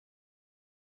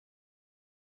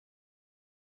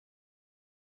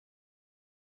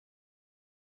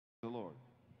The Lord.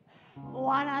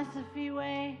 Buona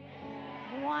Safiwe.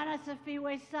 Buona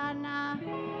Safiwe sana.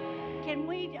 Can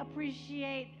we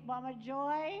appreciate Mama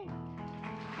Joy,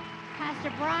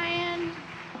 Pastor Brian,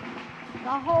 the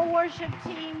whole worship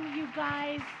team? You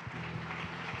guys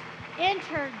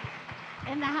entered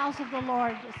in the house of the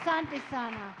Lord. Sante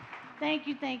sana. Thank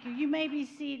you, thank you. You may be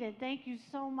seated. Thank you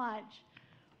so much.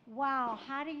 Wow,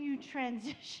 how do you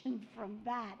transition from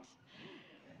that?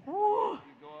 Woo. You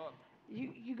go up.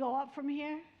 You go up from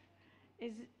here?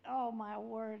 Oh my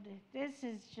word. This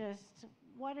is just,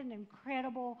 what an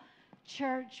incredible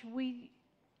church. We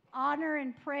honor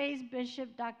and praise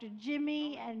Bishop Dr.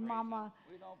 Jimmy and Mama.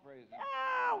 We don't praise him.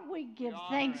 We give We honor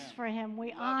thanks him. for him. We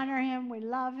We love honor him. We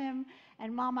love him.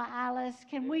 And Mama Alice,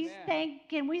 can we say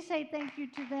thank you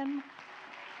to them?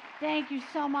 Thank you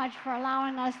so much for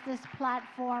allowing us this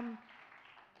platform.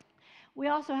 We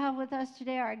also have with us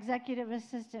today our executive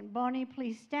assistant, Bonnie.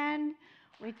 Please stand.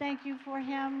 We thank you for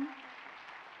him.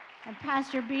 And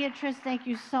Pastor Beatrice, thank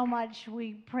you so much.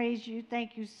 We praise you.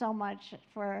 Thank you so much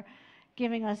for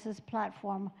giving us this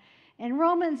platform. In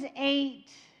Romans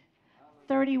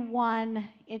 8:31,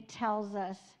 it tells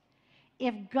us,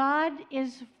 if God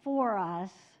is for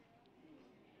us,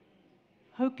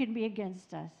 who can be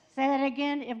against us? Say that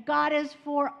again. If God is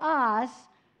for us,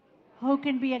 who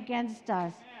can be against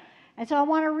us? And so I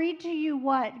want to read to you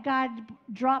what God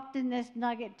dropped in this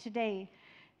nugget today.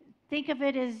 Think of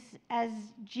it as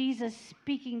Jesus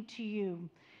speaking to you.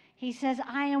 He says,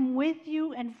 I am with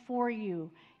you and for you.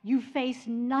 You face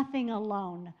nothing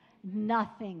alone,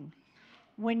 nothing.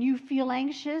 When you feel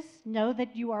anxious, know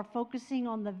that you are focusing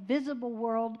on the visible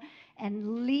world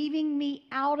and leaving me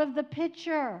out of the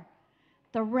picture.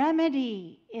 The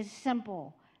remedy is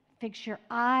simple. Fix your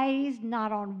eyes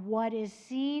not on what is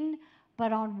seen,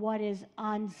 but on what is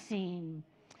unseen.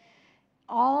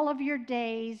 All of your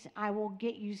days, I will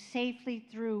get you safely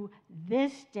through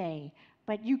this day,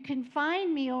 but you can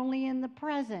find me only in the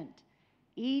present.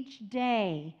 Each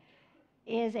day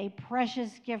is a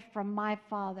precious gift from my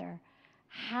Father.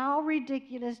 How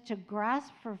ridiculous to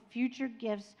grasp for future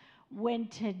gifts when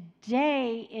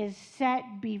today is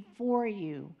set before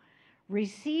you.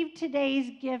 Receive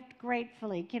today's gift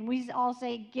gratefully. Can we all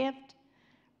say gift?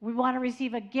 We want to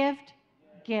receive a gift?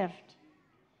 Gift.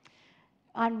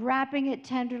 Unwrapping it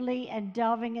tenderly and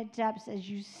delving at depths. As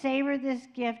you savor this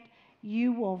gift,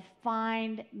 you will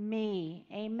find me.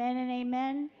 Amen and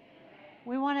amen. Amen.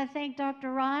 We want to thank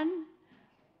Dr. Ron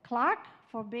Clark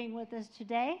for being with us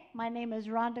today. My name is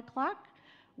Rhonda Clark.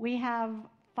 We have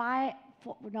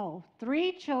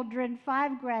 3 children,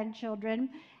 5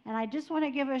 grandchildren, and I just want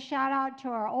to give a shout out to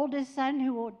our oldest son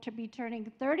who will be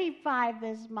turning 35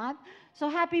 this month. So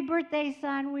happy birthday,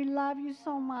 son. We love you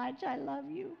so much. I love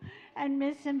you and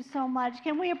miss him so much.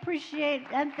 Can we appreciate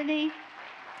Anthony?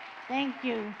 Thank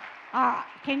you.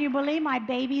 Can you believe my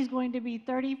baby's going to be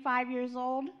 35 years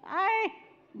old?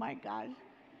 My gosh.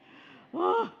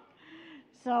 Oh.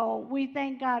 So we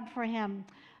thank God for him.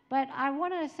 But I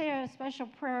want to say a special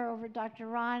prayer over Dr.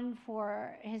 Ron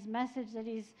for his message that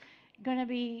he's going to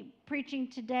be preaching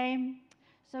today.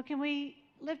 So can we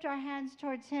lift our hands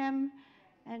towards him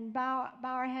and bow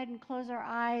our head and close our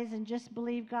eyes and just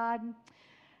believe God?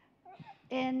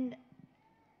 In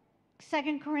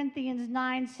 2 Corinthians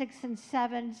 9, 6, and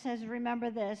 7 says, remember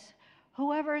this,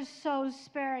 whoever sows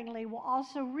sparingly will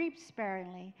also reap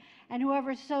sparingly, and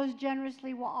whoever sows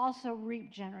generously will also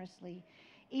reap generously.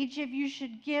 Each of you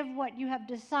should give what you have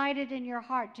decided in your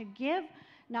heart to give,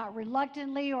 not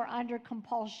reluctantly or under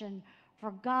compulsion,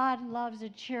 for God loves a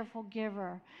cheerful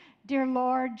giver. Dear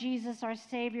Lord Jesus, our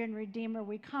Savior and Redeemer,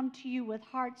 we come to you with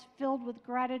hearts filled with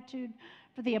gratitude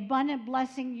for the abundant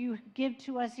blessing you give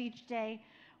to us each day.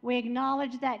 We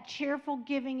acknowledge that cheerful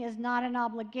giving is not an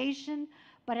obligation,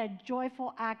 but a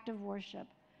joyful act of worship.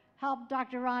 Help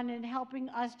Dr. Ron in helping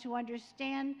us to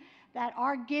understand that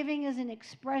our giving is an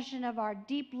expression of our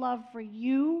deep love for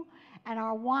you and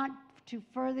our want to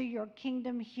further your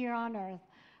kingdom here on earth.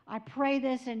 I pray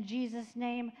this in Jesus'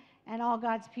 name, and all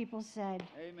God's people said,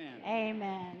 Amen.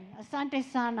 Amen. Asante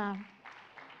sana.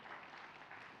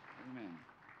 Amen.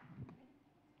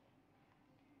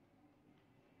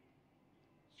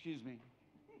 Excuse me.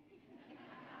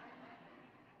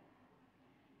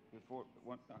 Before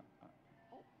one.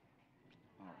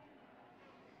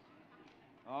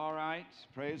 All right.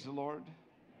 Praise the Lord.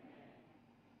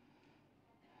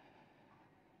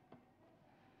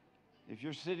 If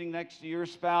you're sitting next to your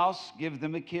spouse, give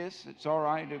them a kiss. It's all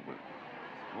right.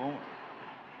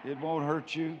 It won't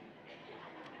hurt you.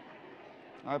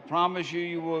 I promise you,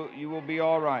 you will be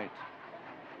all right.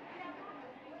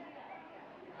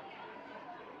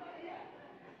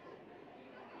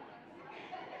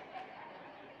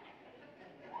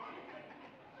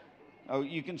 Oh,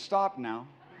 you can stop now.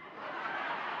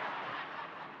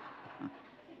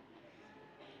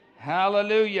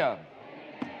 Hallelujah.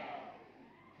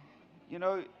 You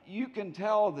know, you can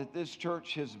tell that this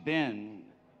church has been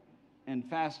in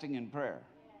fasting and prayer.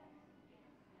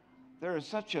 There is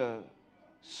such a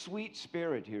sweet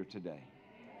spirit here today.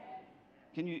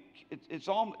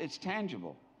 It's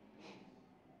tangible.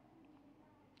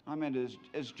 I mean,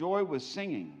 as Joy was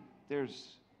singing,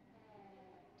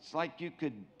 it's like you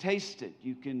could taste it. Do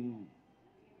you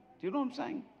know what I'm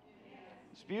saying?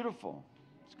 It's beautiful.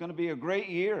 It's going to be a great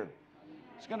year.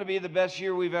 It's going to be the best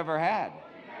year we've ever had.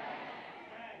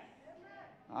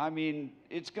 I mean,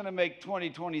 it's going to make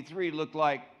 2023 look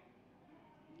like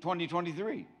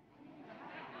 2023.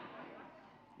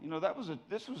 You know,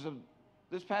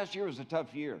 this past year was a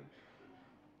tough year.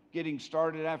 Getting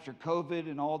started after COVID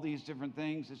and all these different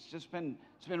things, it's been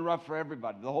rough for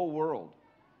everybody. The whole world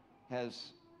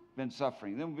has been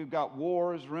suffering. Then we've got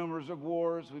wars, rumors of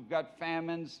wars. We've got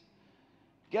famines.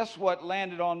 Guess what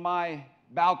landed on my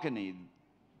balcony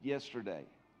yesterday?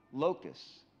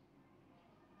 Locusts.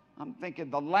 I'm thinking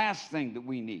the last thing that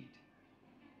we need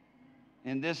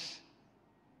in this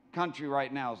country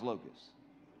right now is locusts.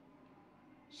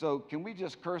 So can we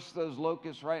just curse those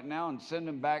locusts right now and send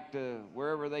them back to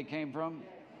wherever they came from?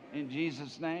 In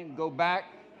Jesus' name. Go back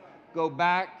to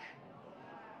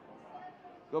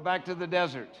the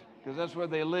desert, because that's where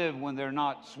they live when they're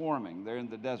not swarming. They're in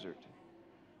the desert.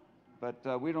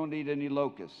 But we don't need any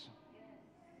locusts.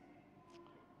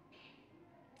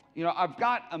 You know, I've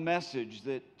got a message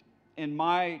that in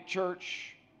my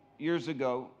church years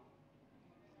ago,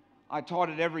 I taught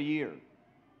it every year.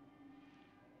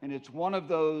 And it's one of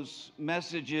those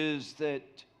messages that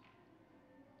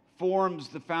forms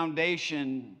the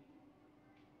foundation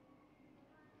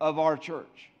of our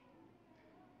church.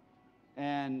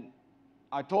 And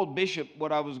I told Bishop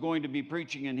what I was going to be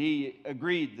preaching, and he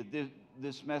agreed that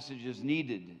this message is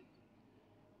needed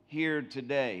here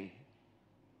today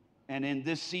and in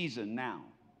this season now.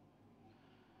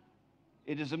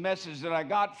 It is a message that I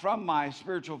got from my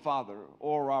spiritual father,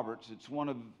 Oral Roberts. It's one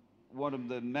of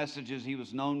the messages he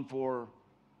was known for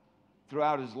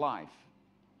throughout his life.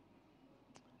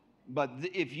 But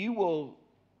if you'll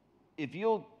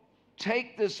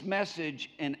take this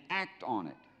message and act on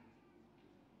it,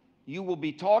 you will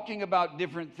be talking about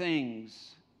different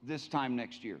things this time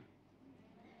next year.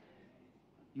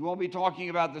 You won't be talking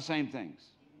about the same things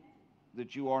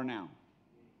that you are now.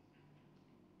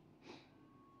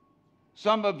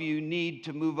 Some of you need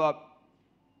to move up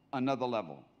another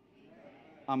level.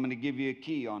 I'm going to give you a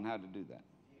key on how to do that,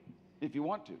 if you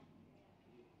want to.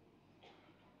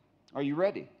 Are you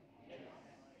ready? Yes.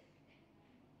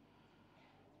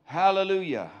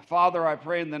 Hallelujah. Father, I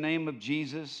pray in the name of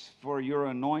Jesus for your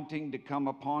anointing to come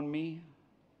upon me.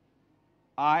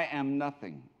 I am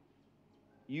nothing.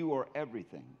 You are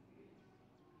everything.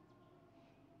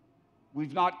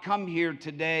 We've not come here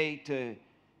today to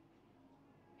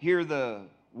hear the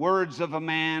words of a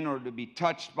man or to be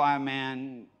touched by a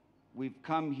man. We've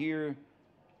come here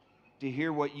to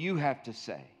hear what you have to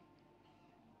say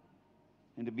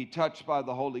and to be touched by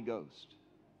the Holy Ghost.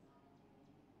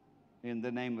 In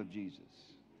the name of Jesus.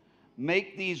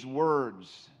 Make these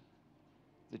words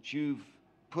that you've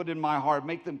put in my heart,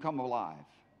 make them come alive.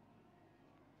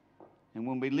 And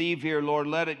when we leave here, Lord,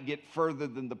 let it get further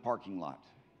than the parking lot.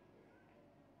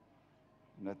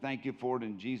 And I thank you for it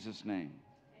in Jesus' name.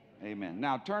 Amen.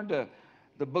 Now turn to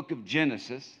the book of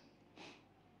Genesis.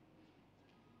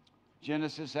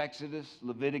 Genesis, Exodus,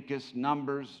 Leviticus,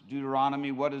 Numbers,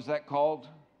 Deuteronomy. What is that called?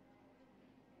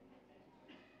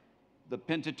 The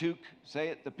Pentateuch. Say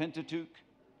it, the Pentateuch.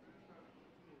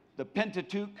 The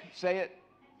Pentateuch. Say it.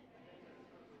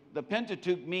 The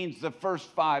Pentateuch means the first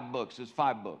 5 books. It's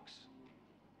 5 books.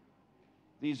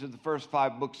 These are the first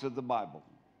 5 books of the Bible.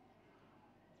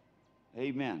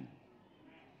 Amen.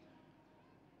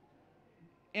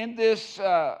 In this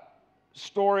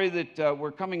story that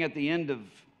we're coming at the end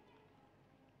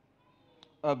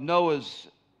of Noah's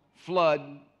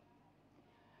flood,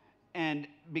 and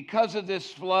because of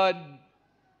this flood,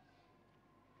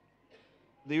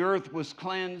 the earth was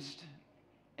cleansed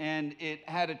and it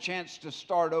had a chance to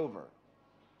start over.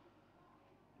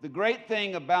 The great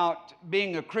thing about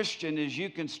being a Christian is you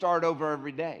can start over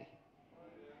every day.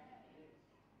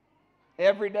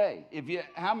 Every day.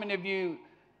 How many of you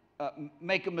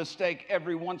make a mistake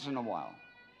every once in a while?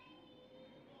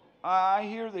 I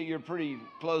hear that you're pretty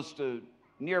close to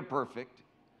near perfect.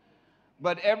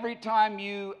 But every time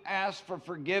you ask for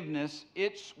forgiveness,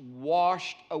 it's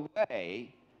washed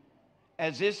away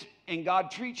and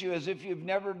God treats you as if you've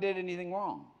never did anything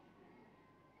wrong.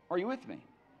 Are you with me?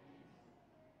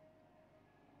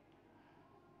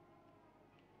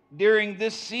 during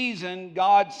this season,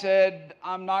 God said,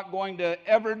 I'm not going to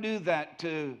ever do that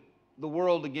to the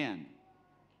world again.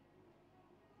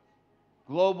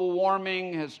 Global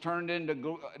warming has turned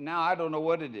into, now I don't know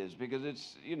what it is, because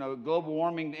it's, global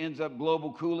warming ends up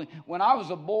global cooling. When I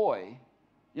was a boy,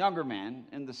 younger man,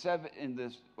 I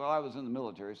was in the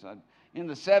military, so in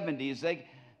the 70s,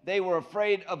 they were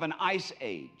afraid of an ice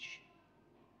age.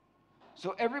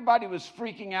 So everybody was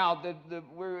freaking out that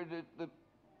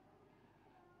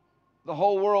the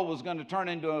whole world was going to turn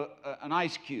into an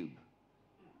ice cube.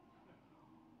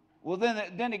 Well,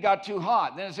 then it got too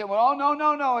hot. Then they said, well,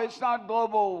 oh, no, it's not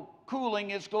global cooling,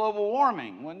 it's global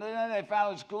warming. When then they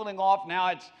found it's cooling off,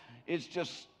 now it's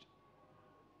just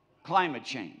climate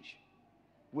change,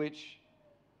 which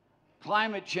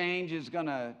climate change is going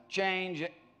to change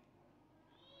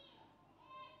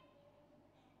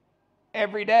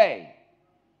every day.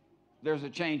 There's a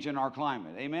change in our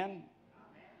climate. Amen?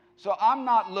 So I'm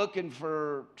not looking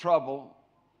for trouble.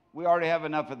 We already have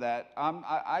enough of that.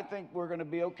 I think we're going to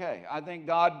be okay. I think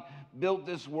God built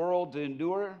this world to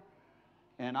endure,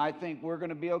 and I think we're going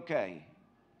to be okay.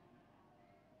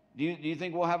 Do you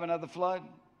think we'll have another flood?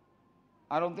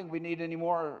 I don't think we need any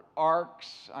more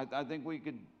arks. I think we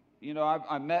could,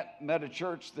 I met a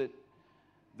church that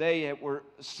they were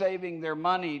saving their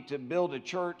money to build a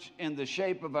church in the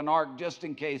shape of an ark just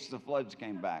in case the floods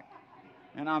came back.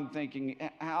 And I'm thinking,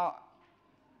 how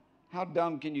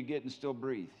dumb can you get and still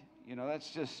breathe? That's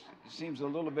just seems a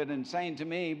little bit insane to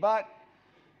me, but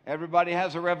everybody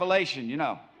has a revelation,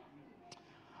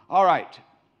 All right,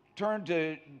 turn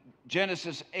to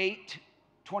Genesis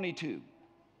 8:22.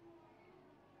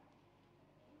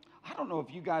 I don't know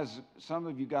if you guys, some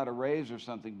of you got a raise or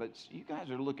something, but you guys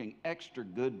are looking extra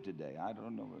good today. I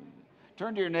don't know.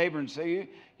 Turn to your neighbor and say,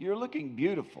 you're looking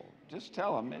beautiful. Just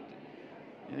tell them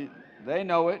it. They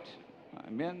know it.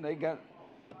 Amen. They got,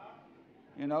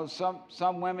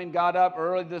 some women got up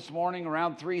early this morning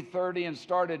around 3:30 and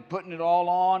started putting it all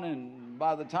on, and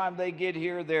by the time they get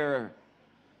here, they're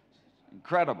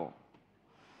incredible.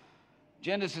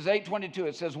 Genesis 8:22,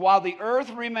 it says, while the earth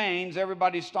remains,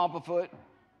 everybody stomp a foot.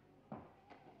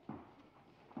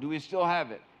 Do we still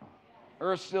have it?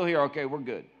 Earth's still here. Okay, we're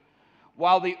good.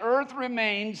 While the earth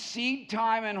remains, seed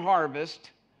time and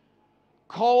harvest,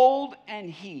 cold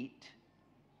and heat,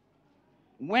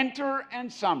 winter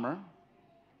and summer,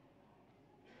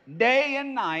 day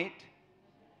and night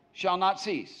shall not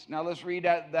cease. Now let's read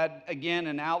that again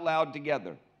and out loud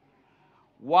together.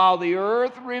 While the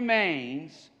earth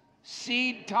remains,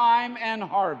 seed time and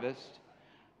harvest,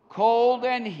 cold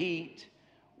and heat,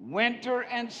 winter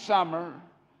and summer,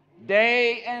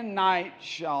 day and night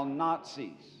shall not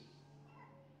cease.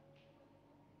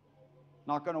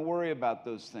 Not going to worry about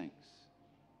those things.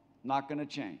 Not going to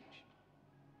change.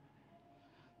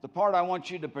 The part I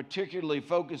want you to particularly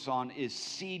focus on is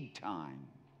seed time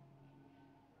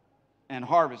and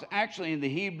harvest. Actually, in the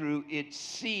Hebrew, it's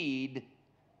seed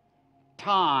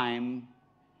time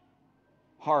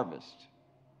harvest.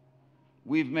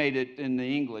 We've made it in the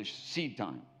English seed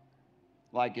time,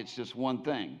 like it's just one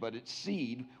thing, but it's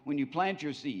seed. When you plant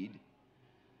your seed,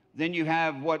 then you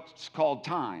have what's called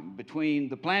time. Between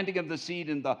the planting of the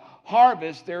seed and the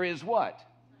harvest, there is what?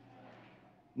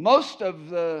 Most of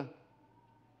the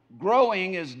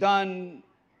growing is done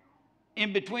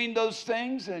in between those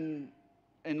things, and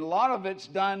a lot of it's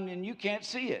done and you can't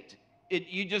see it.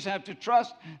 You just have to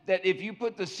trust that if you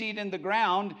put the seed in the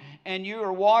ground and you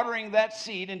are watering that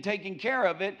seed and taking care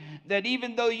of it, that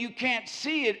even though you can't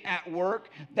see it at work,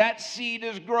 that seed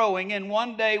is growing and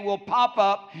one day will pop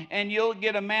up and you'll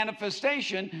get a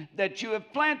manifestation that you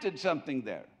have planted something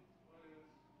there.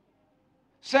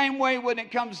 Same way when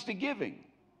it comes to giving.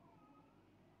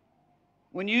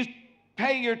 When you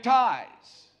pay your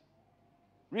tithes,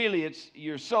 really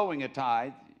you're sowing a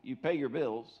tithe, you pay your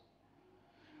bills.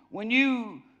 When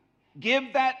you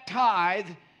give that tithe,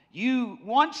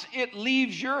 once it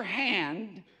leaves your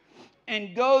hand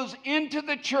and goes into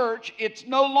the church, it's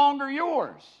no longer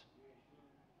yours.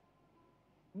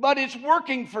 But it's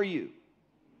working for you.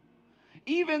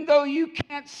 Even though you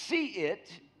can't see it,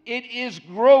 it is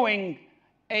growing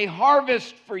a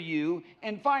harvest for you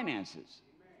in finances.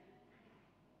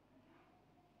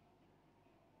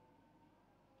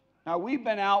 Now, we've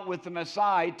been out with the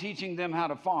Messiah teaching them how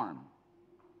to farm.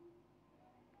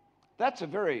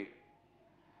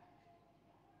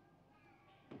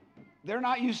 They're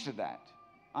not used to that.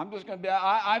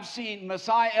 I've seen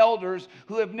Messiah elders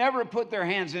who have never put their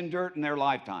hands in dirt in their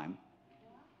lifetime,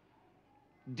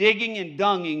 digging and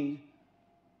dunging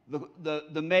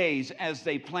the maize as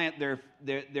they plant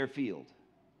their field.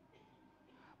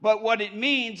 But what it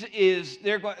means is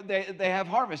they have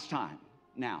harvest time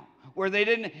now, where they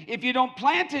didn't, if you don't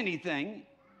plant anything,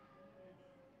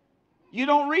 you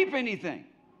don't reap anything.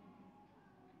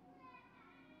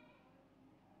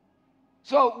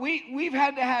 So we've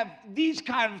had to have these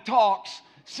kind of talks,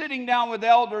 sitting down with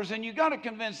elders, and you got to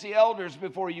convince the elders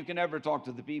before you can ever talk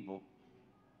to the people.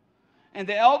 And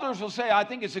the elders will say, I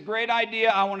think it's a great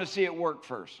idea. I want to see it work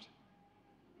first.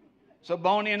 So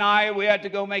Bonnie and I, we had to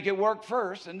go make it work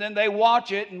first, and then they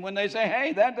watch it, and when they say,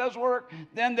 hey, that does work,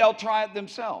 then they'll try it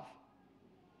themselves.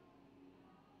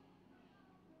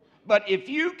 But if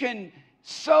you can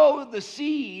sow the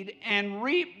seed and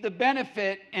reap the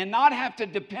benefit and not have to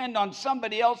depend on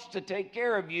somebody else to take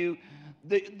care of you,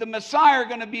 the Messiah are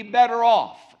going to be better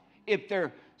off if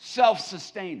they're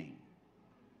self-sustaining.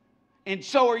 And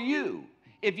so are you.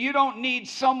 If you don't need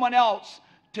someone else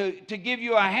to give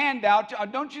you a handout,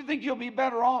 don't you think you'll be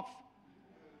better off?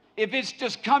 If it's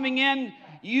just coming in,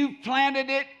 you've planted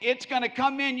it, it's going to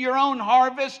come in your own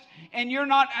harvest, and you're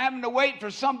not having to wait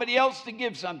for somebody else to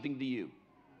give something to you.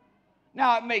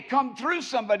 Now, it may come through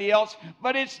somebody else,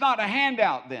 but it's not a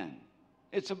handout then.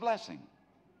 It's a blessing.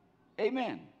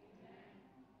 Amen.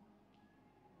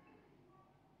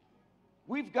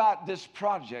 We've got this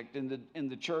project in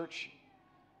the church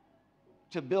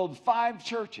to build 5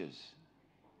 churches.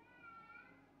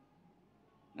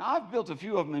 Now, I've built a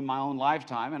few of them in my own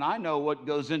lifetime, and I know what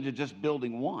goes into just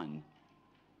building one.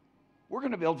 We're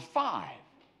going to build 5.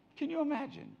 Can you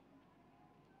imagine?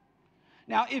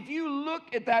 Now, if you look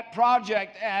at that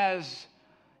project as,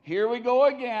 here we go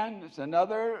again, it's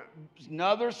another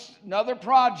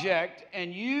project,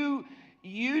 and you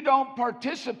don't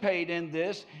participate in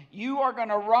this, you are going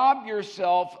to rob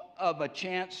yourself of a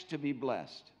chance to be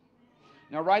blessed.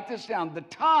 Now, write this down. The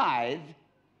tithe,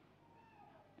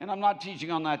 and I'm not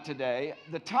teaching on that today,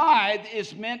 the tithe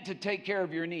is meant to take care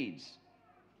of your needs.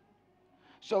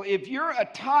 So if you're a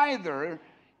tither,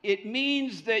 it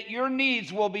means that your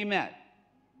needs will be met.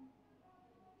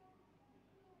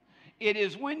 It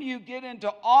is when you get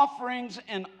into offerings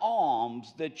and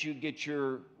alms that you get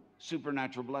your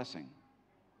supernatural blessing.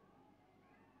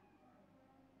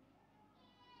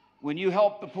 When you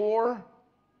help the poor,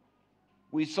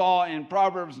 we saw in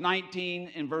Proverbs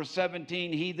 19 in verse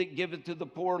 17, he that giveth to the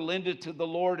poor lendeth to the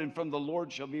Lord, and from the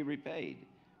Lord shall be repaid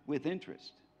with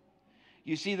interest.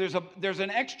 You see, there's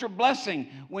an extra blessing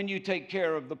when you take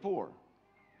care of the poor.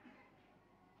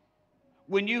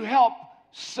 When you help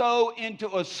sow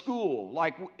into a school,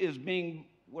 like is being,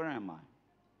 where am I?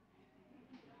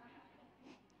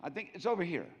 I think it's over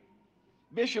here.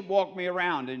 Bishop walked me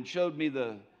around and showed me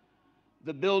the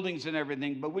buildings and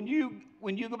everything. But when you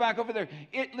go back over there,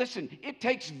 it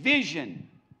takes vision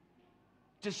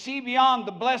to see beyond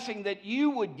the blessing that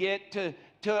you would get to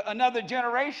another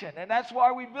generation. And that's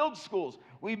why we build schools.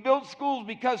 We build schools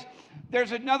because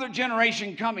there's another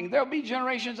generation coming. There'll be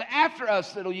generations after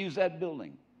us that'll use that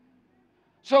building.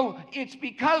 So it's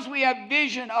because we have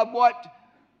vision of what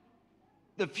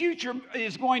the future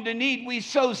is going to need, we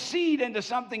sow seed into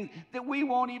something that we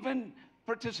won't even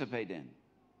participate in.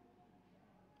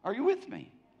 Are you with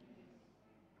me?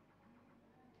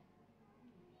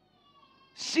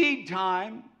 Seed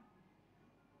time.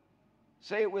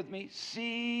 Say it with me.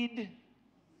 Seed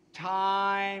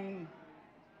time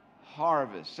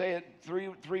harvest. Say it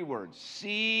three words.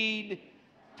 Seed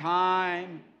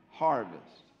time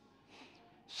harvest.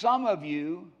 Some of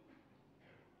you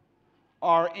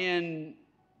are in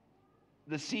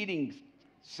the seeding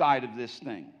side of this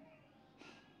thing.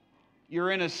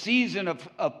 You're in a season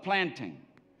of planting.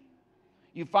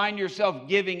 You find yourself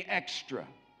giving extra.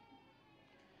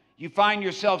 You find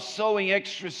yourself sowing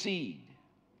extra seed.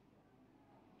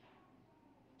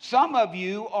 Some of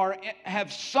you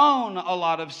have sown a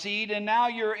lot of seed, and now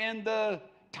you're in the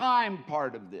time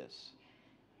part of this.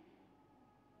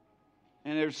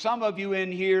 And there's some of you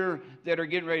in here that are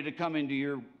getting ready to come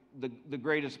into the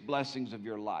greatest blessings of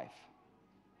your life.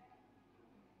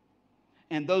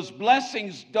 And those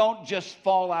blessings don't just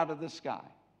fall out of the sky.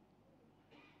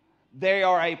 They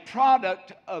are a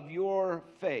product of your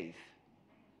faith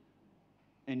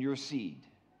and your seed.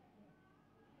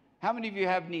 How many of you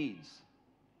have needs?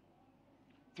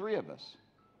 3 of us.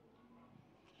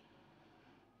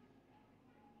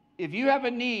 If you have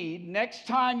a need, next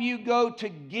time you go to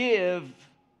give,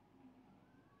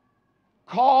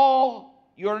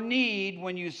 call your need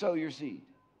when you sow your seed.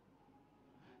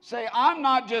 Say, I'm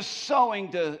not just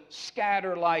sowing to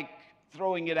scatter like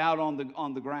throwing it out on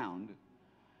the ground.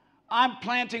 I'm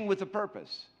planting with a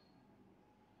purpose.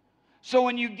 So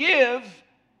when you give,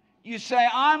 you say,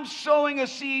 I'm sowing a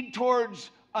seed towards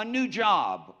a new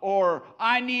job, or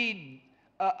I need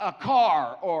a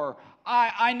car, or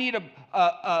I need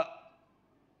a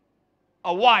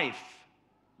wife.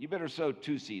 You better sow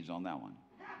 2 seeds on that one.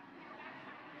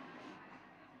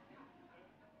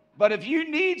 But if you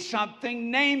need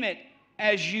something, name it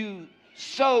as you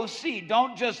sow seed.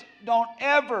 Don't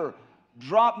ever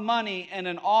drop money in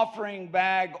an offering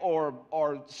bag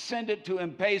or send it to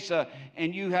M-Pesa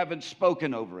and you haven't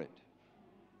spoken over it.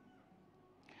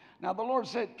 Now the Lord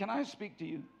said, can I speak to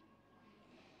you?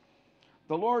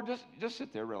 The Lord, just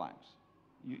sit there, relax.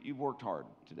 You've worked hard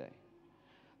today.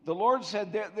 The Lord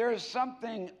said there is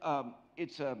something,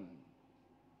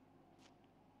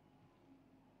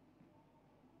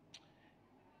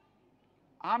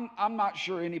 I'm not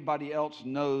sure anybody else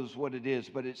knows what it is,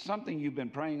 but it's something you've been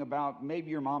praying about.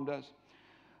 Maybe your mom does,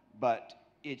 but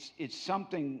it's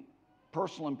something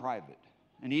personal and private.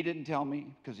 And he didn't tell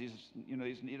me because he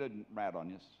doesn't rat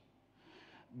on us.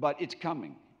 But it's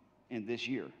coming in this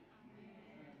year.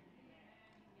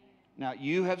 Now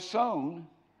you have sown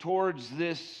towards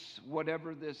this,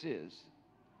 whatever this is.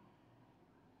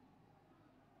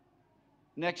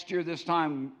 Next year, this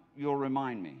time, you'll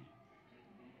remind me.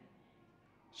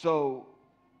 So,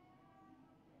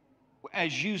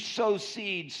 as you sow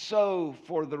seed, sow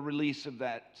for the release of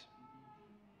that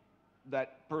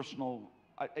personal.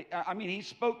 I mean, he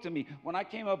spoke to me when I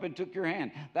came up and took your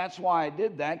hand. That's why I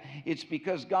did that. It's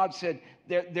because God said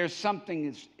there's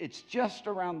something. It's just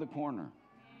around the corner.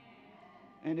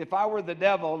 And if I were the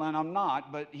devil, and I'm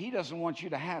not, but he doesn't want you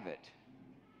to have it.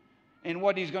 And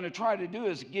what he's going to try to do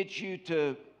is get you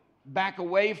to back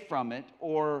away from it,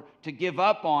 or to give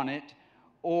up on it,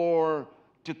 or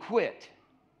to quit.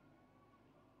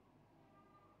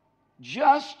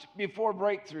 Just before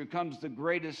breakthrough comes the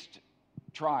greatest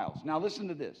trials. Now listen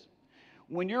to this.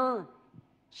 When you're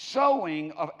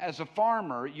sowing as a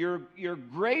farmer, your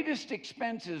greatest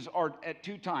expenses are at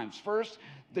 2 times. First,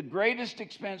 the greatest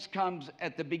expense comes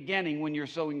at the beginning when you're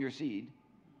sowing your seed.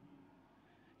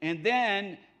 And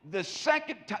then the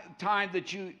second time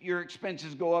that your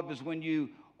expenses go up is when you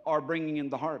are bringing in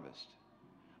the harvest.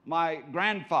 My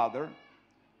grandfather,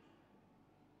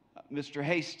 Mr.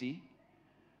 Hasty,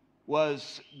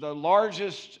 was the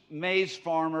largest maize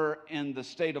farmer in the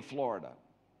state of Florida.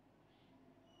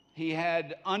 He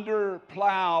had under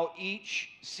plow each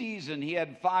season, he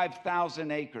had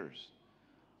 5,000 acres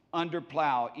under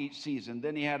plow each season.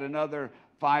 Then he had another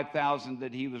 5,000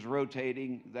 that he was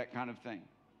rotating, that kind of thing.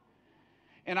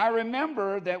 And I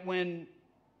remember that when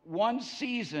one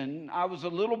season, I was a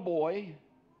little boy,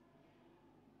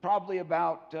 probably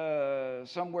about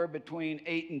somewhere between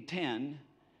 8 and 10,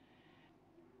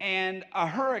 and a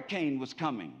hurricane was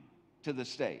coming to the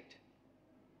state.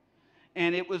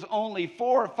 And it was only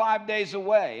 4 or 5 days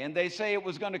away, and they say it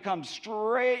was going to come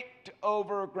straight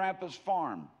over Grandpa's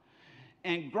farm.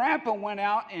 And Grandpa went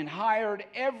out and hired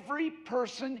every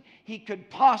person he could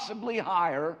possibly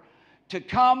hire to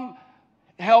come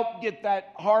help get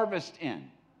that harvest in.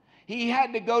 He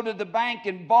had to go to the bank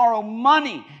and borrow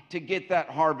money to get that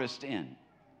harvest in.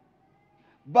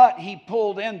 But he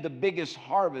pulled in the biggest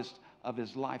harvest of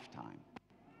his lifetime.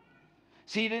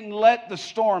 See, he didn't let the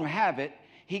storm have it.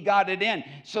 He got it in.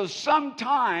 So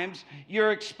sometimes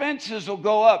your expenses will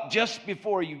go up just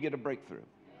before you get a breakthrough.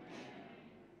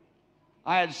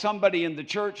 I had somebody in the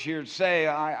church here say,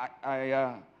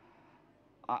 I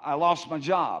lost my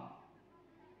job.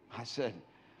 I said,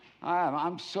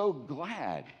 I'm so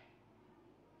glad.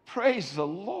 Praise the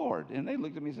Lord. And they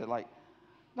looked at me and said, like,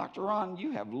 Dr. Ron,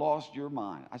 you have lost your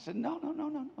mind. I said, no.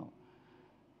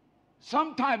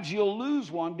 Sometimes you'll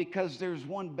lose one because there's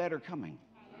one better coming.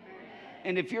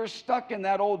 And if you're stuck in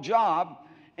that old job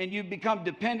and you become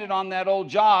dependent on that old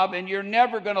job and you're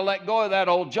never going to let go of that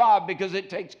old job because it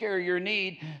takes care of your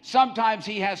need, sometimes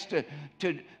he has to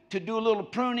do a little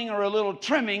pruning or a little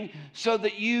trimming so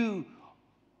that you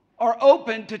are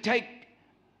open to take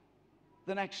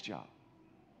the next job.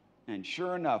 And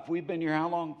sure enough, we've been here how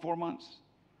long? 4 months?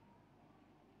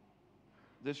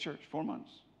 This church, 4 months?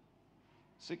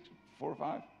 6, 4 or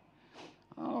 5?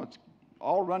 Oh, it's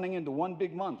all running into one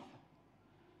big month.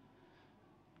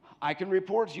 I can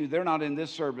report to you, they're not in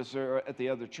this service or at the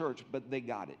other church, but they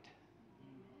got it.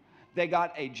 They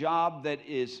got a job that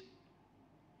is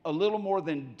a little more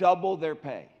than double their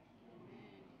pay.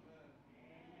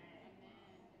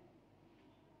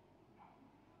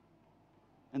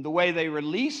 And the way they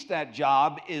released that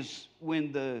job is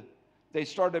when they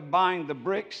started buying the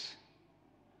bricks.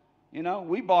 You know,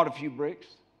 we bought a few bricks.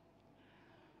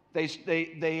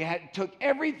 They took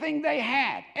everything they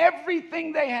had,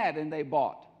 and they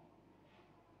bought.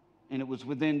 And it was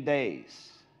within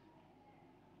days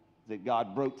that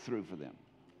God broke through for them.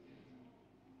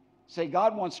 Say,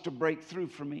 God wants to break through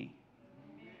for me.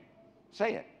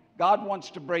 Say it. God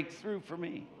wants to break through for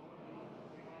me.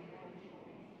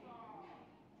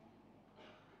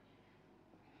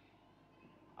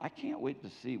 I can't wait to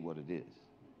see what it is.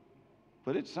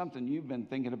 But it's something you've been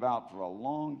thinking about for a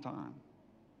long time.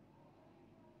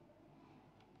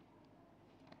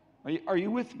 Are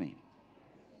you with me?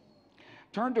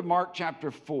 Turn to Mark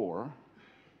chapter 4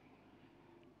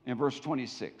 and verse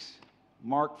 26.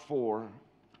 Mark 4.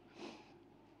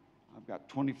 I've got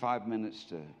 25 minutes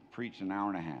to preach an hour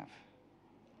and a half.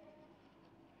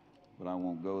 But I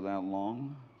won't go that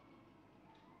long.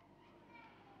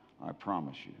 I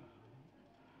promise you.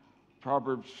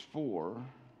 Proverbs 4.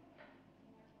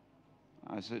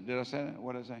 Did I say that?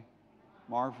 What did I say?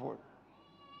 Mark 4?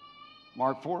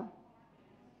 Mark 4?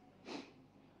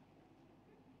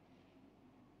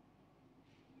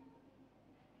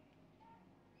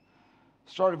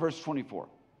 Start at verse 24.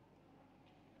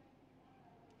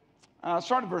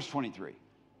 Start at verse 23.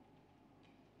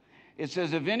 It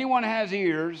says, if anyone has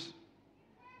ears,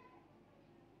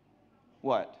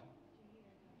 what?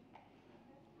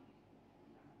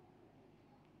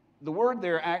 The word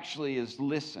there actually is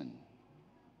listen.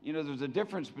 You know, there's a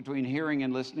difference between hearing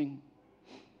and listening.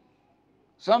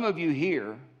 Some of you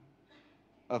hear,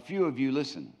 a few of you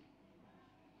listen.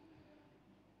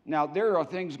 Now, there are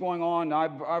things going on.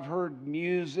 I've heard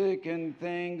music and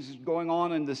things going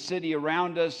on in the city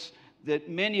around us that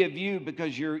many of you,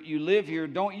 because you live here,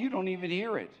 don't even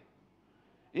hear it.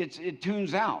 It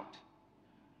tunes out.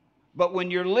 But when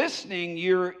you're listening,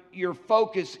 your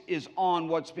focus is on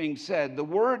what's being said. The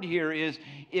word here is,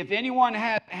 if anyone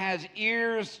has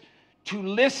ears to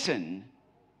listen,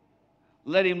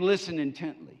 let him listen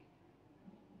intently.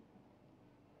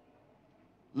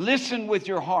 Listen with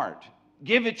your heart.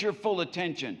 Give it your full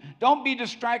attention. Don't be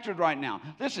distracted right now.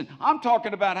 Listen, I'm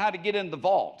talking about how to get in the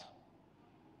vault.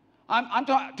 I'm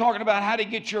talking about how to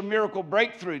get your miracle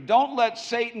breakthrough. Don't let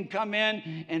Satan come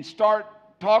in and start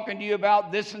talking to you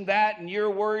about this and that, and you're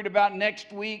worried about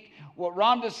next week. What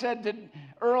Rhonda said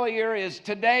earlier is,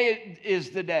 today is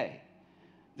the day.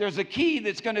 There's a key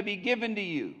that's going to be given to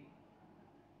you.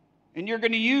 And you're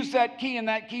going to use that key, and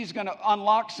that key is going to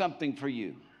unlock something for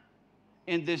you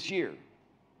in this year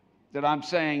that I'm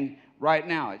saying right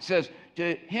now. It says,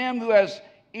 to him who has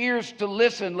ears to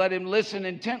listen, let him listen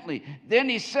intently. Then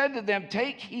he said to them,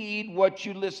 take heed what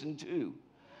you listen to.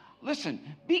 Listen,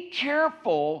 be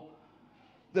careful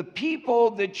the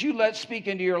people that you let speak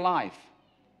into your life.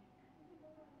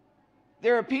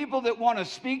 There are people that want to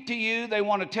speak to you, they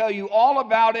want to tell you all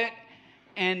about it,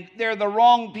 and they're the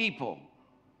wrong people.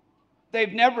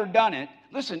 They've never done it.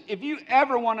 Listen, if you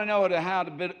ever want to know how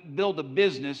to build a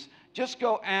business, just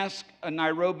go ask a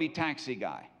Nairobi taxi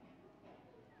guy.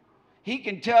 He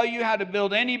can tell you how to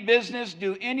build any business,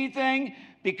 do anything,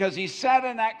 because he sat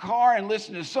in that car and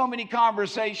listened to so many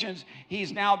conversations,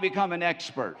 he's now become an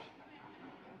expert.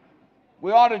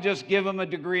 We ought to just give him a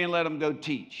degree and let him go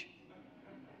teach.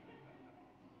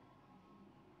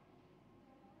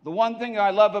 The one thing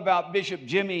I love about Bishop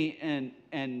Jimmy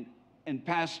and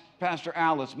Pastor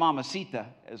Alice, Mamacita,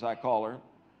 as I call her,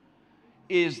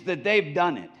 is that they've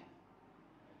done it.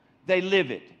 They live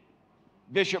it.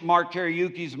 Bishop Mark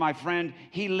Kariuki's my friend.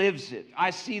 He lives it.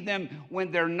 I see them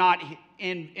when they're not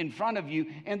in front of you,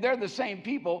 and they're the same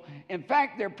people. In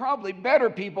fact, they're probably better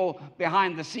people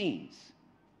behind the scenes.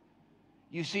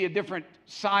 You see a different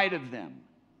side of them.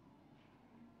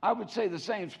 I would say the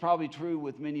same is probably true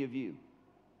with many of you.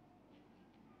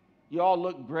 You all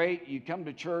look great. You come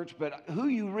to church, but who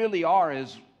you really are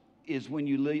is when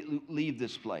you leave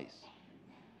this place.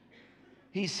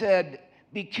 He said,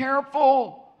 be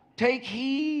careful, take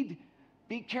heed,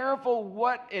 be careful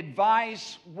what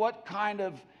advice, what kind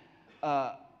of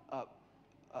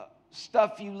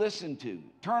stuff you listen to.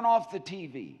 Turn off the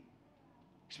TV,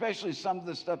 especially some of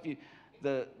the stuff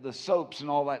the soaps and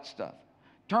all that stuff.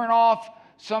 Turn off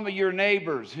some of your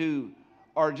neighbors who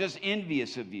are just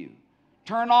envious of you.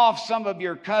 Turn off some of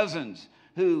your cousins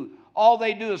who all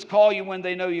they do is call you when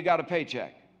they know you got a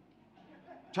paycheck.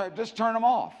 Just turn them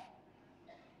off.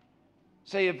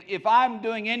 Say, if I'm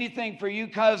doing anything for you,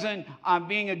 cousin, I'm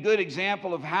being a good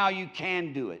example of how you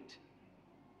can do it.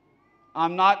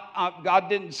 God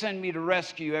didn't send me to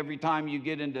rescue you every time you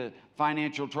get into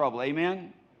financial trouble.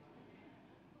 Amen?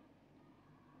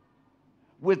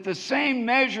 With the same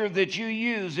measure that you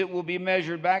use, it will be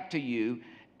measured back to you.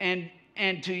 And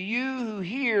to you who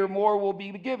hear, more will be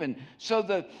given. So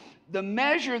the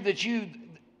measure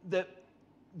that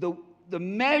the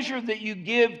measure that you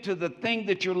give to the thing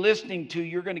that you're listening to,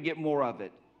 you're going to get more of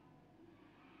it.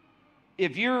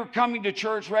 If you're coming to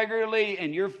church regularly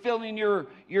and you're filling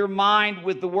your mind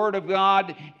with the Word of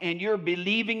God and you're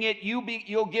believing it,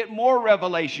 you'll get more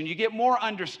revelation. You get more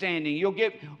understanding. You'll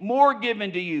get more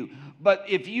given to you. But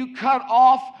if you cut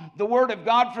off the Word of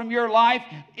God from your life,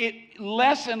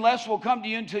 less and less will come to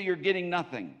you until you're getting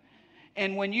nothing.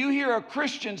 And when you hear a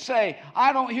Christian say,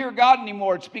 I don't hear God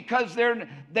anymore, it's because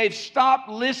they've stopped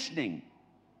listening.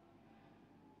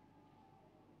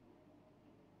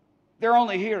 They're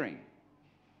only hearing.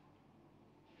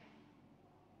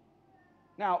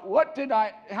 Now,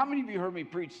 how many of you heard me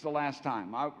preach the last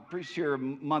time? I preached here a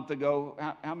month ago.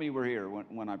 How many were here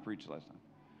when I preached last time?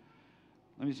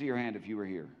 Let me see your hand if you were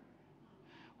here.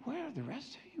 Where are the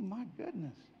rest of you? My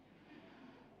goodness.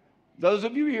 Those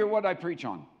of you here, what did I preach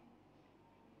on?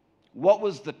 What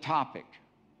was the topic?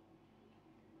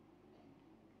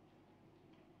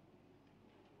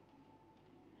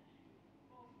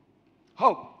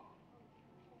 Hope.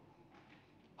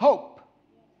 Hope.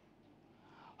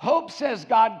 Hope says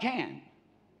God can.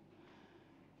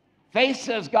 Faith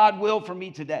says God will for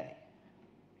me today.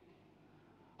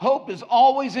 Hope is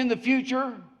always in the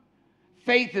future.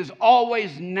 Faith is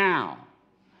always now.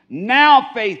 Now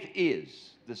faith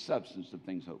is the substance of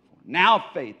things hoped for. Now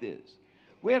faith is.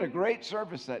 We had a great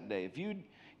service that day. If you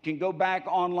can go back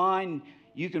online,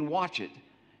 you can watch it,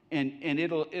 and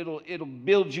it'll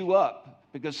build you up,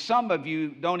 because some of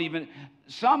you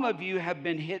have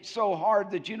been hit so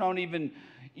hard that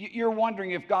you're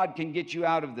wondering if God can get you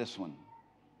out of this one,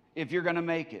 if you're going to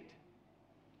make it.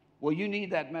 Well, you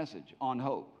need that message on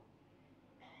hope.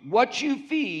 What you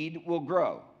feed will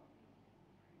grow.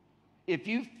 If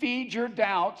you feed your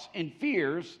doubts and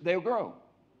fears, they'll grow.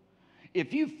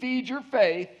 If you feed your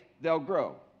faith, they'll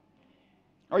grow.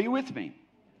 Are you with me?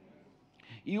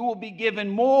 You will be given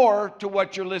more to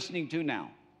what you're listening to now.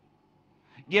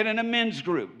 Get in a men's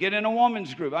group. Get in a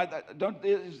woman's group.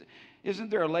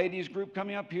 Isn't there a ladies group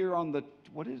coming up here on the,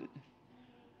 what is it?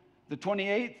 The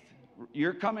 28th?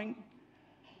 You're coming?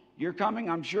 You're coming,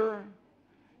 I'm sure.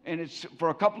 And it's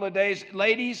for a couple of days.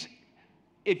 Ladies,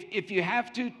 if you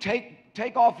have to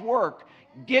take off work,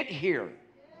 get here.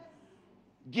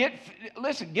 Get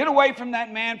away from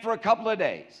that man for a couple of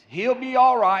days. He'll be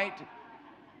all right.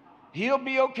 He'll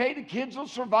be okay. The kids will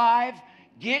survive.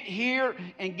 Get here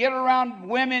and get around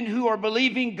women who are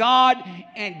believing God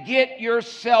and get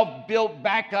yourself built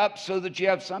back up so that you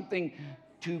have something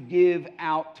to give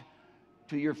out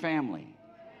to your family.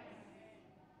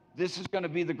 This is going to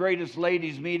be the greatest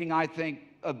ladies' meeting, I think,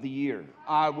 of the year.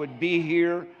 I would be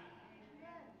here.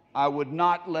 I would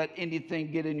not let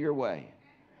anything get in your way.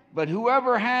 But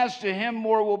whoever has, to him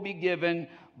more will be given,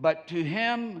 but to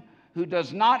him who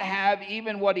does not have,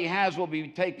 even what he has will be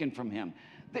taken from him.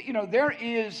 There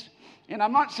is, and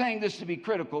I'm not saying this to be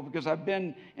critical, because I've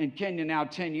been in Kenya now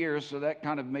 10 years, so that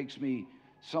kind of makes me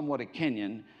somewhat a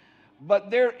Kenyan.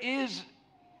 But there is,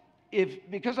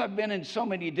 because I've been in so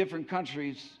many different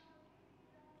countries,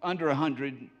 under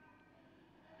 100,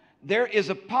 there is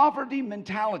a poverty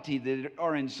mentality that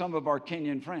are in some of our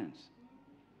Kenyan friends.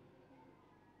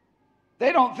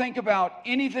 They don't think about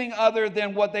anything other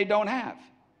than what they don't have.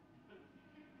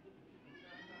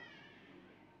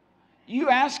 You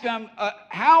ask them,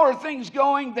 how are things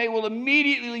going? They will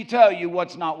immediately tell you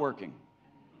what's not working.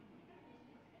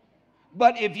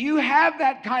 But if you have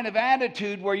that kind of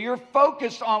attitude where you're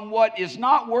focused on what is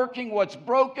not working, what's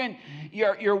broken,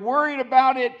 you're worried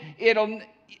about it,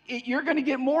 you're going to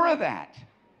get more of that.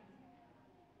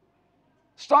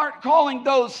 Start calling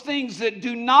those things that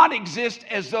do not exist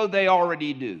as though they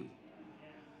already do.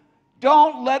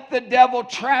 Don't let the devil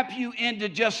trap you into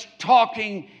just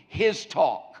talking his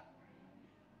talk.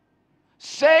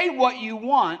 Say what you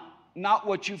want, not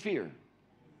what you fear.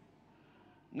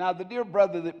 Now, the dear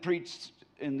brother that preached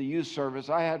in the youth service,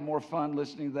 I had more fun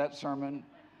listening to that sermon.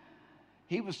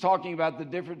 He was talking about the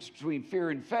difference between fear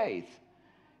and faith.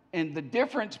 And the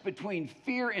difference between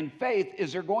fear and faith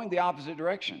is they're going the opposite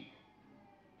direction.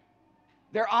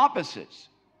 They're opposites.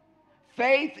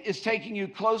 Faith is taking you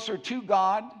closer to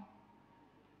God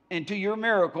and to your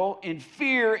miracle, and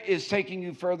fear is taking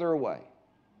you further away.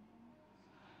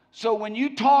 So when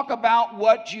you talk about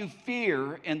what you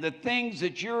fear and the things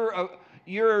that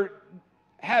you're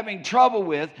having trouble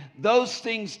with, those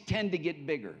things tend to get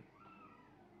bigger.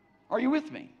 Are you with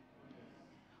me?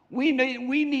 We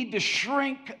need to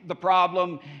shrink the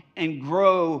problem and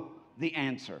grow the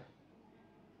answer.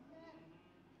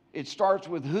 It starts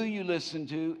with who you listen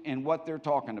to and what they're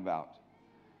talking about.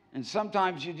 And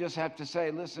sometimes you just have to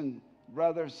say, listen,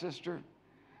 brother, sister,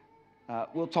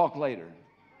 we'll talk later.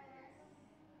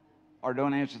 Or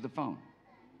don't answer the phone.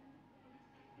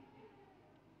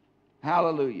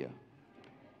 Hallelujah.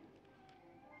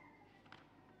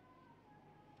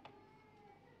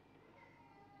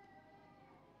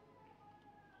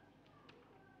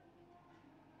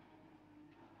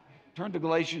 Turn to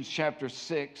Galatians chapter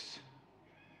 6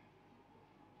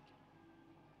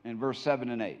 and verse 7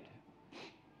 and 8.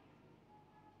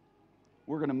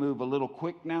 We're going to move a little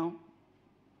quick now,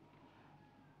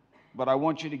 but I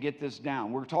want you to get this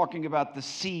down. We're talking about the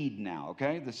seed now,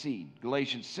 okay? The seed.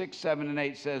 Galatians 6, 7, and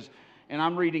 8 says, and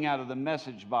I'm reading out of the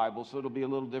Message Bible, so it'll be a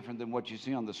little different than what you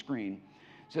see on the screen.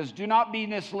 It says, do not be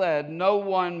misled. No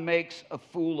one makes a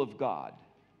fool of God.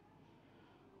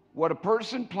 What a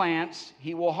person plants,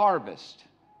 he will harvest.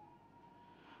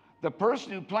 The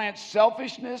person who plants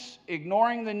selfishness,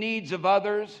 ignoring the needs of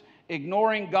others,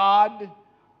 ignoring God,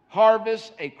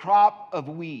 harvests a crop of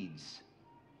weeds.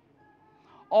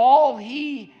 All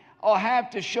he will have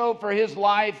to show for his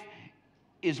life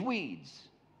is weeds.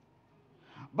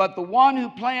 But the one who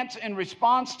plants in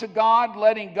response to God,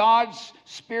 letting God's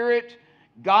Spirit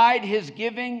guide his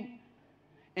giving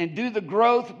and do the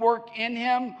growth work in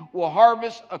him, will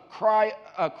harvest a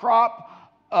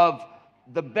crop of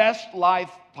the best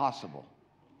life possible.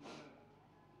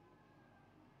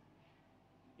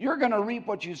 You're going to reap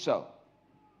what you sow.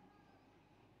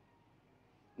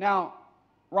 Now,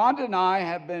 Rhonda and I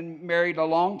have been married a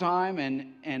long time,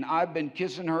 and I've been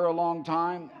kissing her a long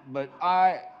time, but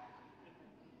I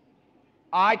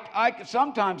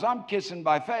sometimes I'm kissing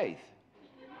by faith.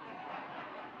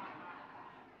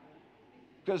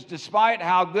 Because despite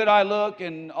how good I look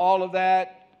and all of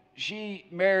that, she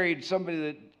married somebody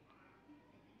that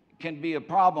can be a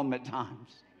problem at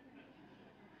times.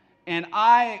 And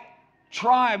I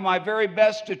try my very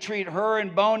best to treat her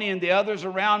and Bonnie and the others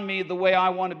around me the way I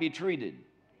want to be treated.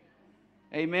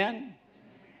 Amen?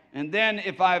 And then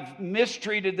if I've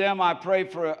mistreated them, I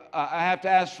have to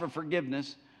ask for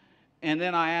forgiveness. And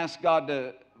then I ask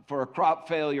God for a crop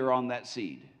failure on that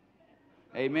seed.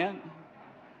 Amen?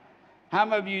 How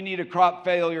many of you need a crop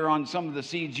failure on some of the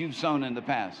seeds you've sown in the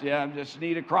past? Yeah, I just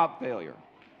need a crop failure.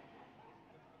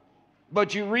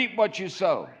 But you reap what you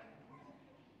sow.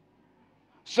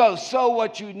 So sow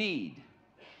what you need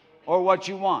or what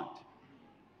you want.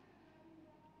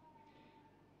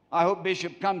 I hope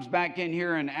Bishop comes back in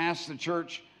here and asks the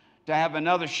church to have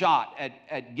another shot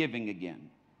at giving again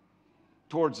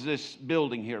towards this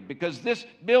building here, because this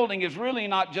building is really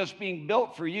not just being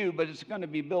built for you, but it's going to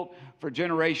be built for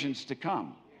generations to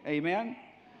come. Amen?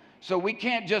 So we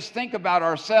can't just think about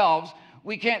ourselves.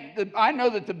 I know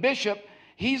that the bishop,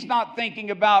 he's not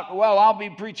thinking about, well, I'll be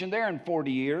preaching there in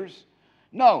 40 years.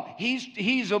 No,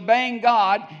 he's obeying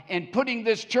God and putting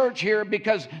this church here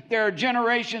because there are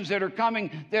generations that are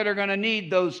coming that are going to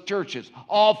need those churches,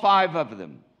 all 5 of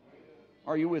them.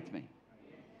 Are you with me?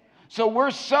 So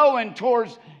we're sowing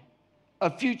towards a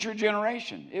future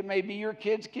generation. It may be your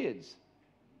kids' kids.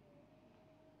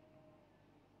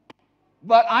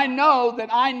 But I know that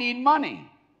I need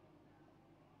money.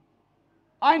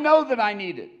 I know that I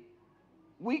need it.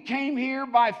 We came here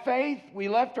by faith. We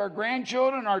left our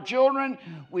grandchildren, our children.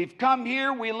 We've come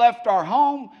here. We left our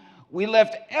home. We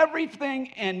left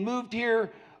everything and moved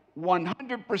here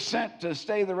 100% to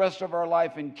stay the rest of our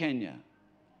life in Kenya.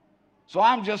 So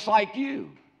I'm just like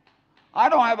you. I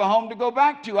don't have a home to go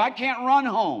back to. I can't run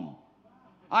home.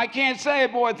 I can't say,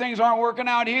 boy, things aren't working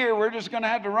out here. We're just going to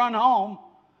have to run home.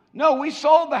 No, we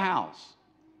sold the house.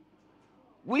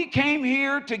 We came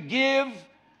here to give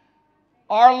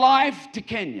our life to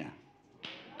Kenya.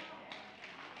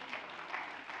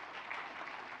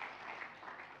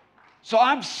 So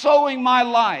I'm sowing my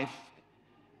life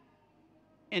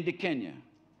into Kenya.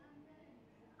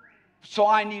 So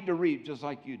I need to reap just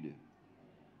like you do.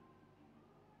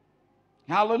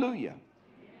 Hallelujah.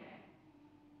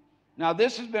 Now,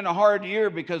 this has been a hard year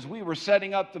because we were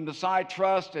setting up the Messiah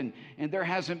Trust, and there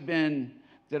hasn't been,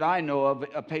 that I know of,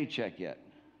 a paycheck yet.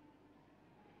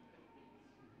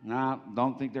 No,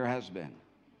 don't think there has been.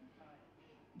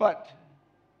 But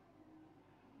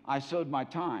I sowed my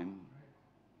time,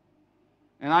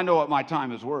 and I know what my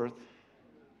time is worth.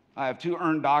 I have 2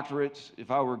 earned doctorates.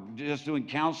 If I were just doing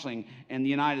counseling in the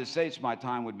United States, my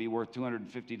time would be worth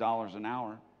 $250 an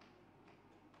hour.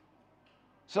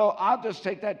 So I'll just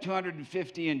take that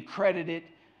 $250 and credit it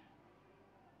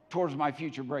towards my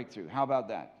future breakthrough. How about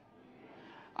that?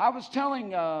 I was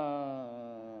telling,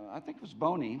 I think it was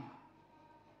Bonnie,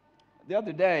 the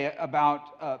other day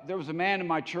about, there was a man in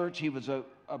my church. He was a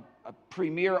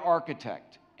premier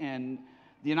architect. And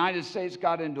the United States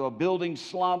got into a building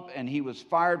slump, and he was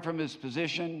fired from his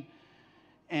position.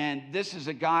 And this is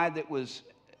a guy that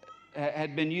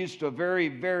had been used to a very,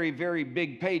 very, very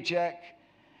big paycheck.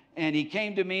 And he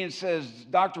came to me and says,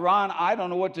 Dr. Ron, I don't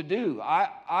know what to do.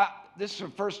 This is the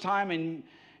first time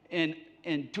in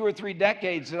 2 or 3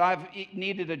 decades that I've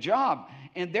needed a job.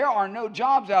 And there are no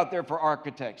jobs out there for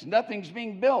architects. Nothing's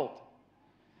being built.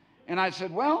 And I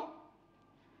said, well,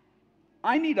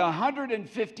 I need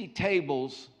 150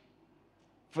 tables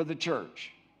for the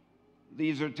church.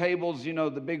 These are tables, you know,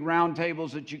 the big round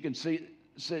tables that you can sit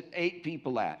 8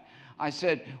 people at. I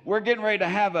said, we're getting ready to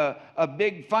have a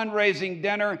big fundraising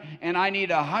dinner, and I need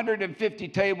 150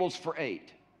 tables for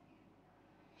 8.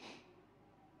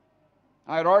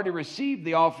 I had already received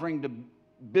the offering to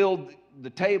build the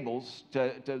tables,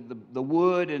 to the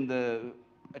wood and the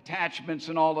attachments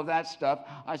and all of that stuff.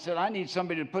 I said, I need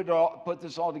somebody to put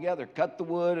this all together, cut the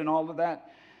wood and all of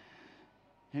that.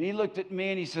 And he looked at me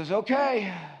and he says,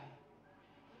 okay.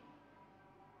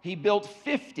 He built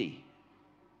 50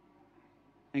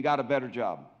 and got a better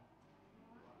job.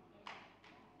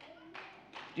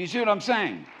 Do you see what I'm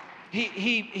saying?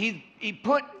 He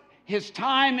put his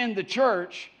time in the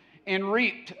church and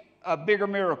reaped a bigger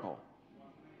miracle.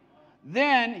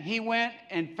 Then he went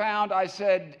and found, I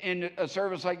said in a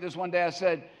service like this one day, I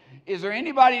said, is there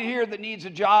anybody here that needs a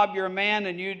job? You're a man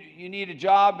and you need a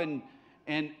job.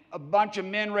 And a bunch of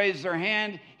men raised their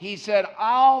hand. He said,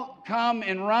 I'll come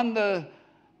and run the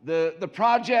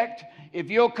project.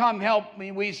 If you'll come help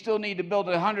me, we still need to build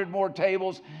 100 more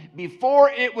tables. Before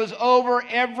it was over,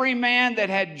 every man that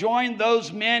had joined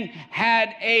those men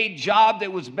had a job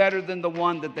that was better than the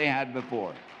one that they had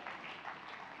before.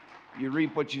 You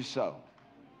reap what you sow.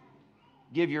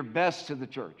 Give your best to the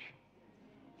church.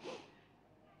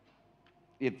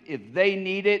 If they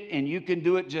need it and you can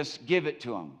do it, just give it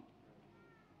to them.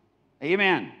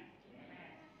 Amen.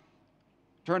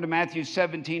 Turn to Matthew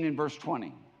 17 and verse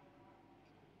 20.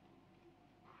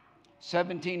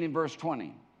 17 and verse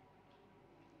 20.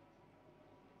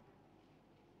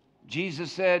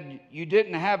 Jesus said, you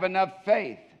didn't have enough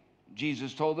faith.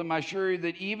 Jesus told them, I assure you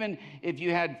that even if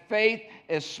you had faith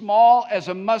as small as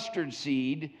a mustard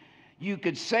seed, you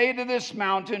could say to this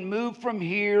mountain, move from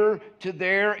here to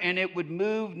there, and it would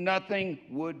move. Nothing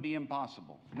would be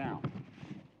impossible. Now,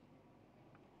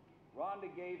 Rhonda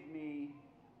gave me,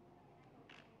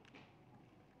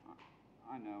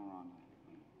 I know Rhonda.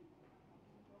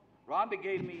 Rhonda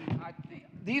gave me,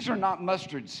 these are not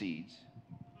mustard seeds,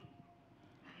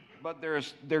 but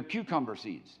they're cucumber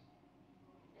seeds.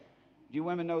 Do you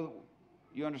women know,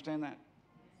 you understand that?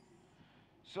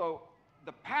 So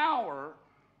the power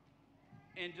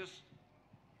in just,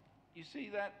 you see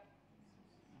that?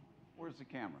 Where's the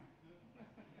camera?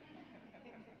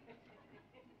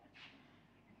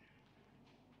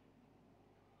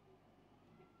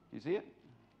 You see it?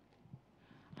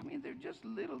 I mean, they're just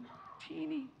little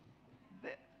teeny,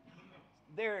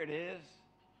 there it is.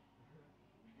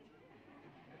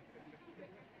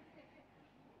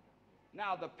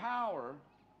 Now the power,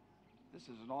 this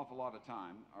is an awful lot of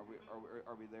time. Are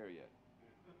we there yet?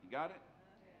 You got it?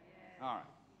 All right.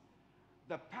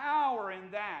 The power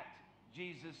in that,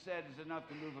 Jesus said, is enough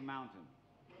to move a mountain.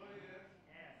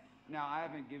 Now, I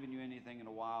haven't given you anything in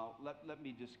a while. Let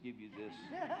me just give you this.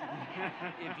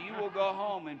 If you will go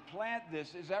home and plant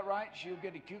this, is that right? She'll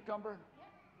get a cucumber?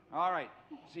 All right.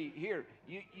 See, here,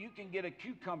 you can get a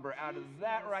cucumber out of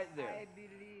that right there.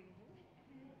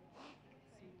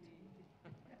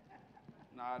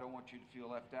 No, I don't want you to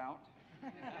feel left out.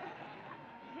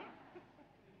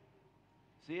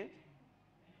 See it?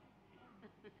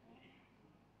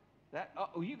 That,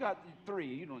 oh, you got 3.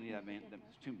 You don't need that many.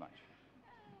 It's too much.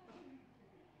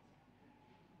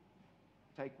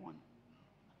 Take one.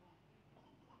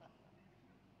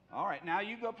 All right, now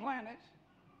you go plant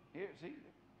it. Here, see?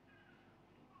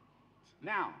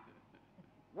 Now,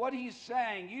 what he's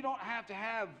saying, you don't have to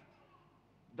have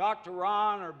Dr.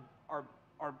 Ron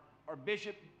or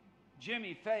Bishop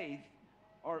Jimmy faith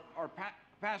or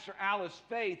Pastor Alice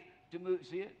faith to move.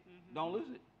 See it? Mm-hmm. Don't lose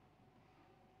it.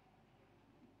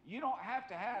 You don't have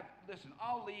to have, listen,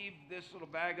 I'll leave this little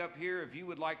bag up here. If you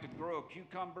would like to grow a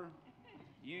cucumber,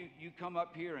 you come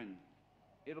up here and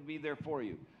it'll be there for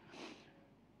you.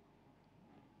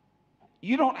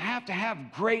 You don't have to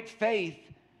have great faith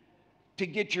to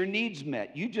get your needs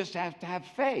met. You just have to have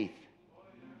faith.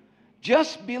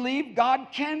 Just believe God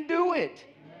can do it.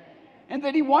 And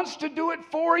that he wants to do it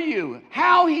for you.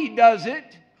 How he does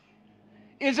it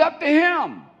is up to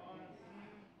him.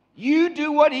 You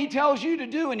do what he tells you to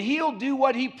do, and he'll do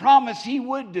what he promised he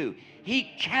would do.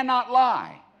 He cannot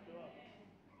lie.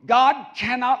 God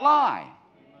cannot lie.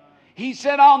 He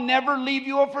said, I'll never leave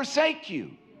you or forsake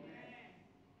you.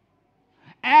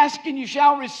 Ask and you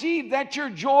shall receive, that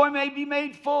your joy may be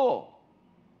made full.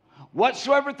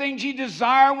 Whatsoever things ye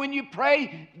desire when you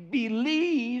pray,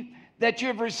 believe that you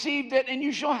have received it and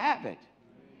you shall have it.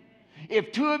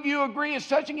 If 2 of you agree as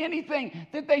touching anything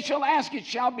that they shall ask, it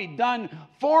shall be done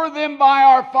for them by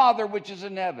our Father which is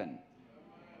in heaven.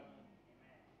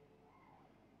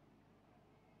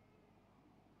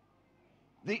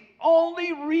 The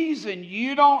only reason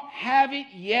you don't have it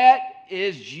yet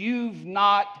is you've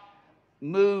not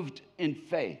moved in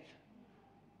faith.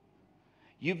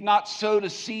 You've not sowed a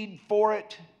seed for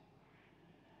it.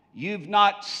 You've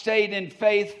not stayed in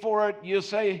faith for it. You'll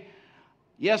say,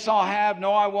 yes, I'll have.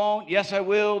 No, I won't. Yes, I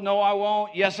will. No, I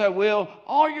won't. Yes, I will.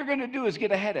 All you're going to do is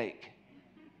get a headache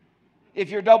if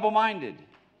you're double-minded.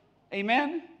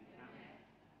 Amen?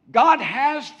 God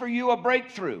has for you a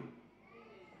breakthrough.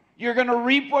 You're going to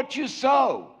reap what you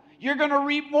sow. You're going to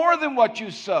reap more than what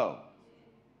you sow.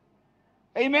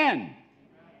 Amen.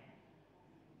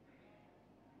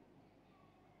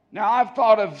 Now, I've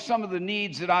thought of some of the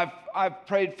needs that I've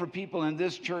prayed for people in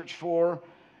this church for,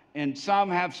 and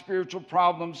some have spiritual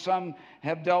problems, some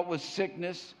have dealt with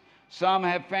sickness, some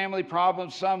have family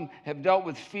problems, some have dealt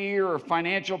with fear or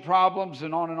financial problems,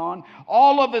 and on and on.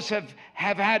 All of us have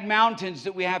had mountains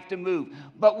that we have to move,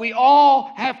 but we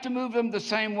all have to move them the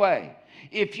same way.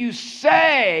 If you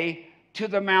say to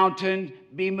the mountain,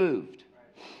 be moved.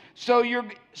 So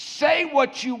say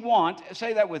what you want.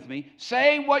 Say that with me.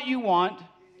 Say what you want.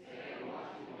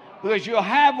 Because you'll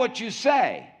have what you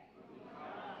say.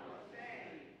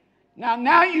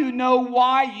 Now you know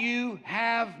why you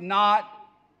have not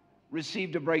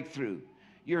received a breakthrough.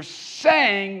 You're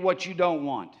saying what you don't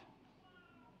want.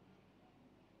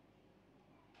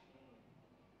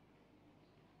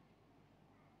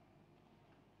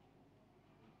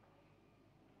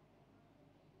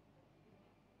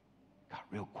 Got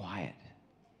real quiet.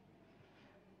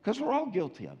 Because we're all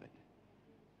guilty of it.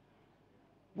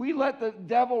 We let the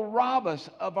devil rob us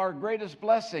of our greatest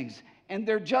blessings, and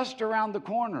they're just around the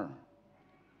corner.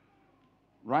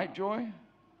 Right, Joy?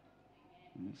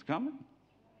 It's coming.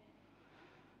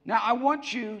 Now, I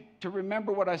want you to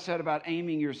remember what I said about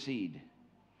aiming your seed.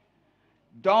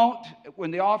 Don't,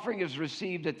 when the offering is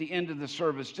received at the end of the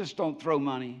service, just don't throw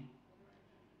money.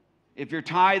 If you're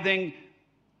tithing,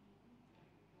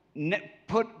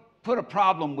 put a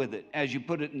problem with it as you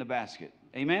put it in the basket.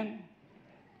 Amen?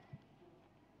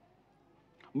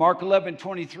 Mark 11,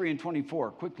 23 and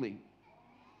 24, quickly.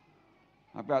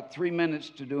 I've got 3 minutes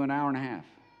to do an hour and a half.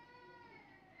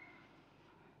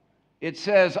 It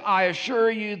says, I assure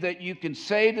you that you can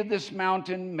say to this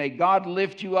mountain, may God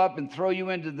lift you up and throw you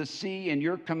into the sea, and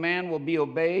your command will be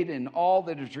obeyed, and all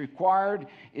that is required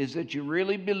is that you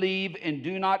really believe and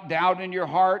do not doubt in your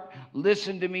heart.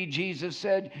 Listen to me, Jesus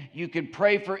said, you can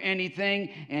pray for anything,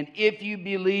 and if you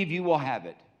believe, you will have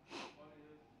it.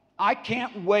 I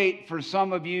can't wait for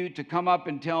some of you to come up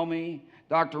and tell me,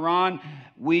 Dr. Ron,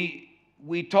 we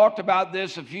talked about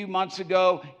this a few months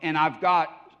ago, and I've got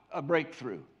a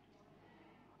breakthrough.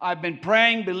 I've been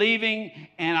praying, believing,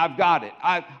 and I've got it.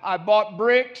 I bought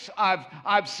bricks.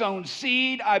 I've sown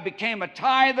seed. I became a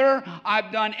tither.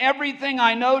 I've done everything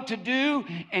I know to do,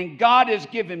 and God has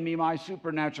given me my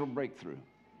supernatural breakthrough.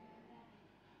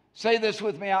 Say this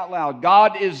with me out loud.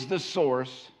 God is the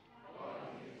source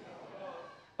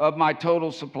of my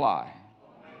total supply.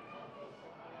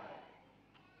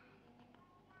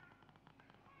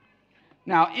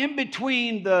 Now, in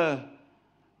between the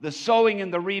sowing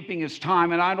and the reaping is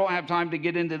time, and I don't have time to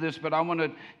get into this, but I want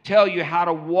to tell you how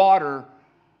to water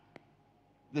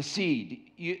the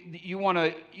seed. You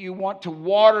want to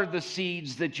water the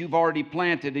seeds that you've already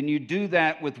planted, and you do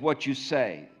that with what you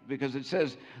say, because it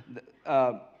says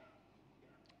the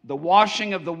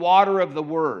washing of the water of the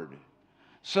word.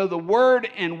 So the word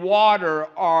and water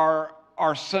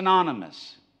are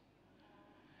synonymous.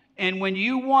 And when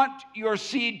you want your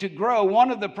seed to grow,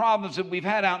 one of the problems that we've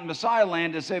had out in Messiah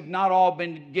land is they've not all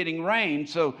been getting rain.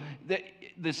 So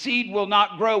the seed will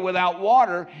not grow without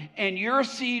water, and your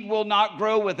seed will not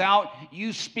grow without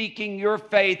you speaking your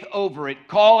faith over it,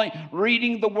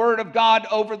 reading the Word of God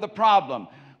over the problem,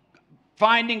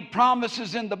 finding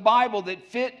promises in the Bible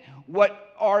that fit what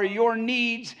are your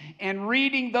needs, and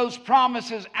reading those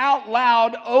promises out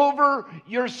loud over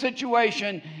your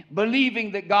situation,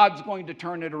 believing that God's going to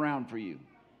turn it around for you.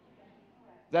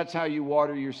 That's how you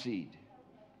water your seed.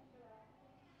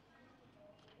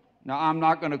 Now, I'm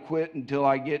not going to quit until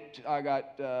I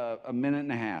got a minute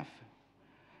and a half.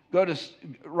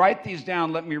 Write these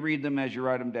down. Let me read them as you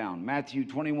write them down. Matthew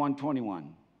 21:21.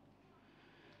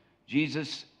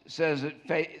 Jesus says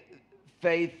that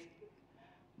faith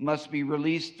must be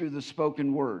released through the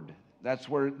spoken word. That's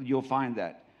where you'll find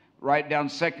that. Write down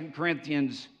 2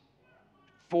 Corinthians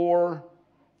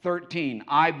 4:13.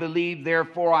 I believe,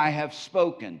 therefore I have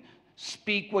spoken.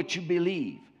 Speak what you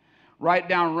believe. Write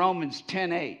down Romans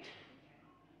 10:8.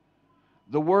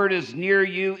 The word is near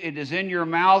you. It is in your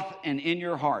mouth and in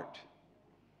your heart.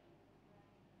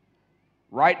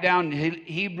 Write down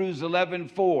Hebrews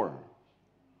 11:4.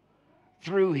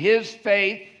 through his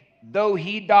faith, though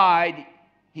he died,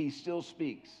 he still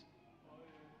speaks.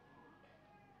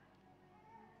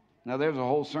 Now there's a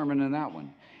whole sermon in that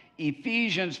one.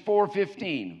 Ephesians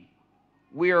 4:15.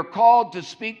 We are called to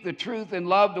speak the truth in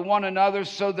love to one another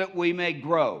so that we may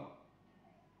grow.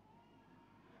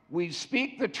 We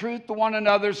speak the truth to one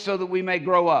another so that we may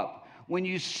grow up. When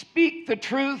you speak the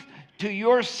truth to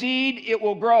your seed, it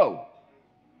will grow.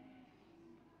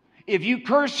 If you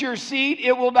curse your seed,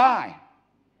 it will die.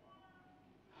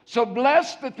 So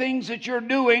bless the things that you're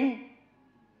doing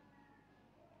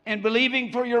and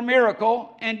believing for your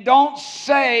miracle, and don't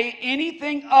say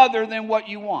anything other than what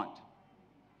you want.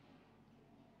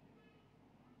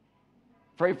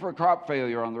 Pray for a crop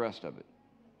failure on the rest of it.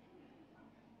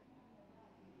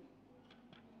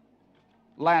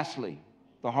 Lastly,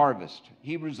 the harvest.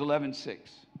 Hebrews 11:6.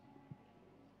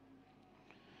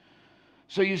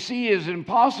 So you see, it is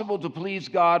impossible to please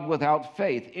God without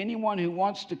faith. Anyone who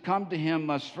wants to come to him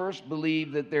must first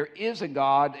believe that there is a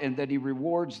God and that he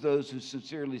rewards those who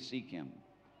sincerely seek him.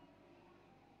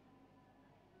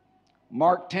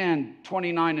 Mark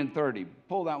 10:29 and 30.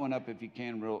 Pull that one up if you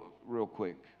can real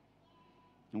quick.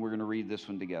 And we're going to read this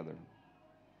one together.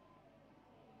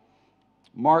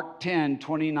 Mark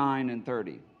 10:29 and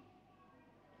 30.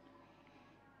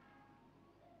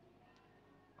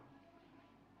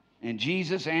 And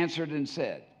Jesus answered and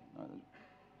said,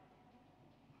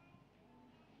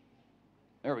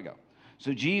 there we go.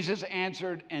 So Jesus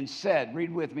answered and said,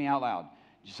 read with me out loud.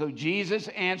 So Jesus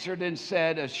answered and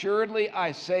said, assuredly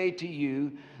I say to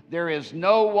you, there is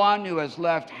no one who has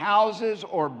left houses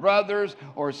or brothers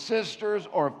or sisters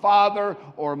or father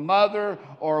or mother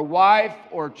or wife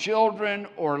or children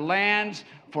or lands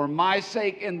for my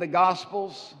sake in the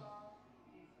Gospels.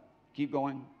 Keep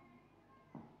going.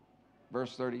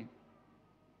 Verse 30.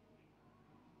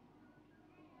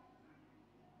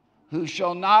 Who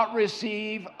shall not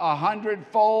receive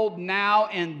 100-fold now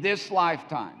in this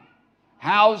lifetime.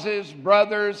 Houses,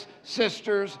 brothers,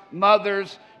 sisters,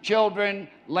 mothers, children,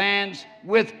 lands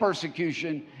with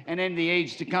persecution, and in the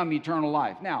age to come, eternal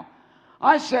life. Now,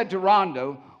 I said to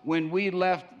Rondo when we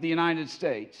left the United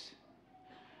States,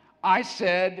 I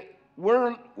said,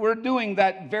 we're doing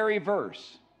that very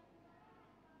verse.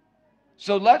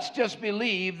 So let's just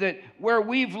believe that where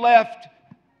we've left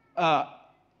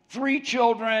 3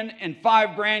 children and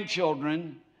 5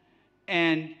 grandchildren,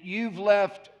 and you've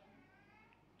left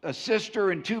a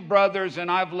sister and 2 brothers, and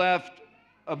I've left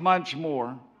a bunch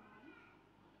more,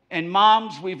 and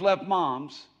moms, we've left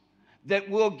moms, that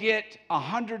we'll get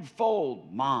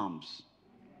 100-fold moms,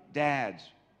 dads,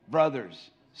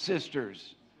 brothers,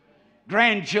 sisters,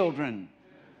 grandchildren.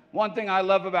 One thing I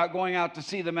love about going out to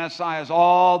see the Messiah is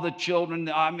all the children.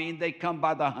 I mean, they come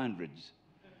by the hundreds,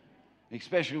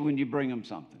 especially when you bring them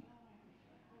something.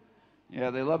 Yeah,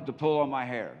 they love to pull on my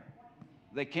hair.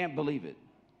 They can't believe it.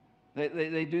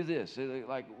 They do this. They're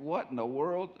like, what in the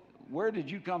world? Where did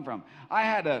you come from?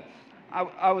 I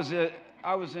was in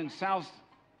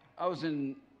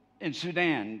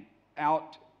Sudan,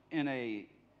 out in a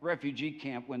refugee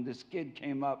camp when this kid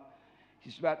came up.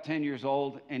 He's about 10 years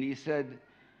old, and he said,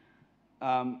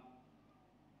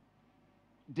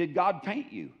 did God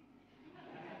paint you?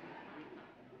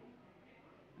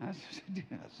 I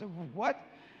said, what?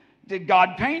 Did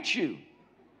God paint you?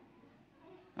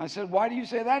 I said, why do you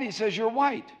say that? He says, you're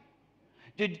white.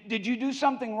 Did you do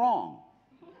something wrong?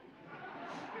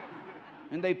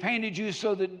 And they painted you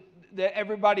so that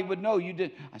everybody would know you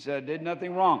did. I said, I did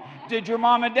nothing wrong. Did your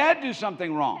mom and dad do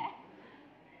something wrong?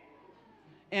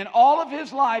 In all of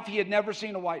his life, he had never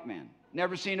seen a white man,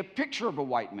 never seen a picture of a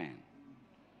white man.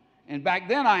 And back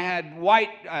then, I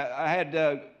had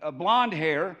a blonde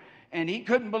hair, and he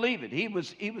couldn't believe it. He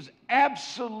was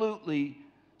absolutely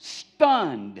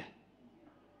stunned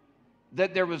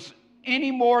that there was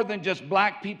any more than just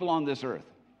black people on this earth.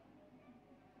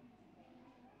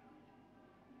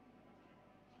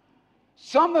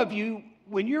 Some of you,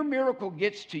 when your miracle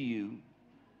gets to you,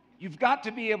 you've got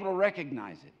to be able to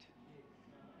recognize it.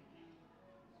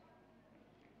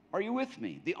 Are you with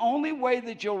me? The only way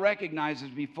that you'll recognize is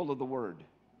be full of the Word.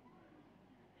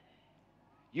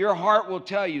 Your heart will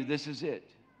tell you this is it.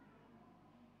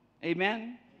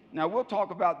 Amen? Now, we'll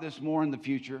talk about this more in the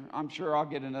future. I'm sure I'll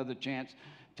get another chance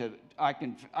to, I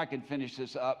can finish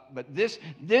this up. But this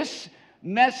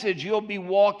message you'll be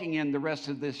walking in the rest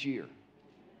of this year.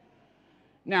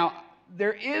 Now,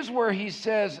 there is where he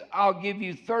says, I'll give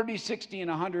you 30, 60,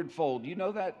 and 100-fold. Do you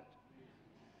know that?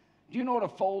 Do you know what a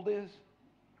fold is?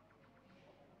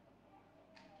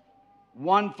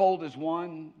 1-fold is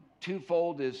 1.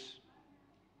 2-fold is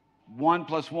 1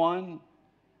 plus 1.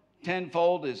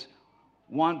 10-fold is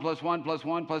 1 plus 1 plus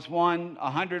 1 plus 1,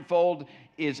 100-fold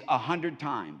is 100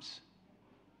 times.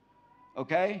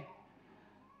 Okay?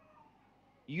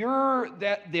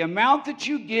 The amount that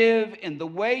you give and the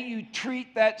way you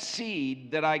treat that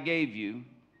seed that I gave you,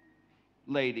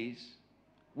 ladies,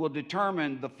 will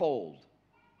determine the fold.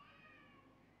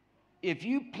 If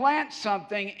you plant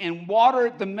something and water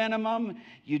it the minimum,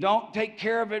 you don't take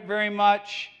care of it very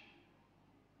much,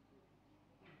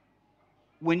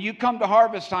 when you come to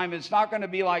harvest time, it's not going to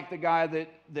be like the guy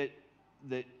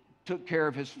that took care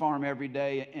of his farm every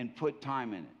day and put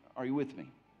time in it. Are you with me?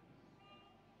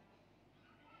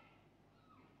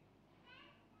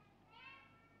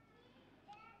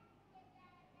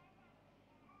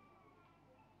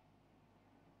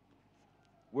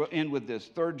 We'll end with this,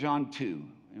 3 John 2,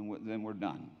 and then we're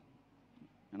done.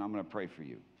 And I'm going to pray for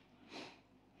you.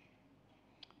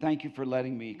 Thank you for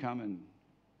letting me come and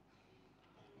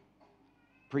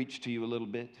preach to you a little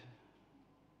bit.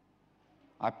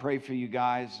 I pray for you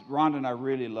guys. Rhonda and I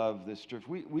really love this church.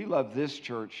 We love this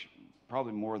church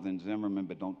probably more than Zimmerman,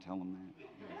 but don't tell them that.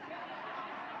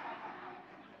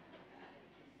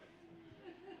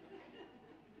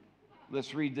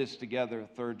 Let's read this together,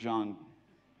 3 John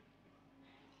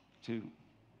 2. You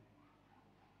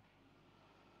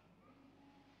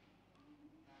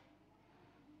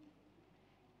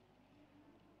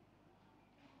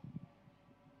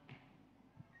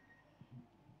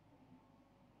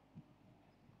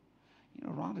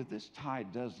know, Rhonda, this tie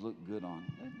does look good on.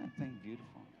 Isn't that thing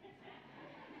beautiful?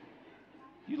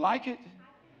 You like it?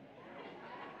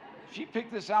 She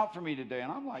picked this out for me today,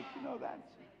 and I'm like, you know, that's...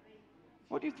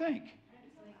 What do you think?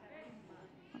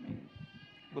 I mean,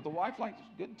 with a wife like this,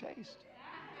 good taste.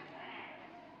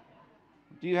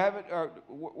 Do you have it?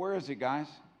 Where is it, guys?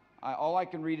 All I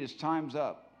can read is time's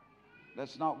up.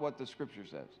 That's not what the scripture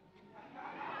says.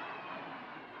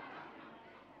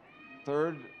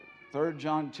 3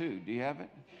 John 2. Do you have it?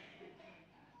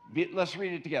 Let's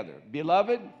read it together.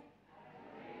 Beloved,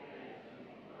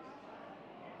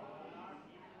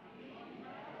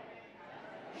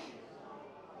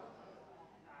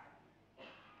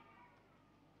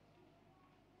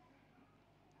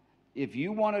 if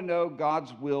you want to know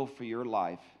God's will for your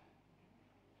life,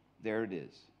 there it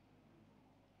is.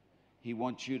 He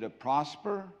wants you to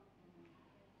prosper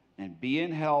and be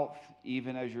in health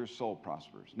even as your soul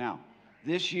prospers. Now,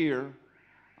 this year,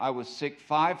 I was sick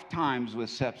 5 times with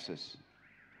sepsis.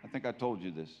 I think I told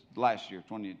you this last year,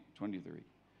 2023.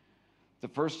 The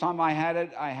first time I had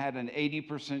it, I had an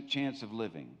 80% chance of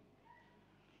living.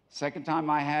 Second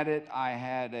time I had it, I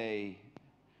had a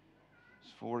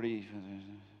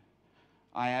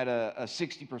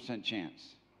 60%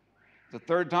 chance. The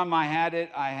third time I had it,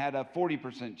 I had a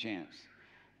 40% chance.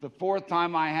 The fourth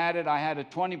time I had it, I had a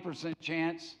 20%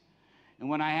 chance. And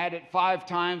when I had it 5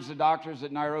 times, the doctors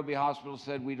at Nairobi Hospital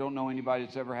said, we don't know anybody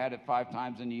that's ever had it 5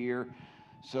 times in a year,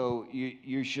 so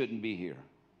you shouldn't be here.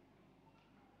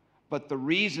 But the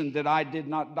reason that I did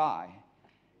not die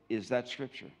is that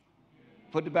scripture.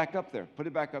 Put it back up there. Put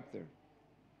it back up there.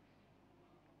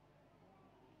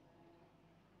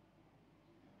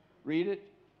 Read it.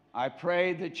 I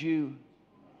pray that you...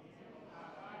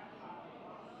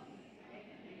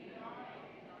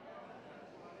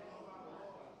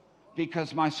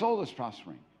 Because my soul is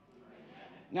prospering.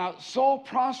 Now, soul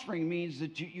prospering means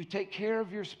that you take care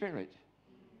of your spirit.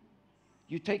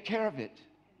 You take care of it.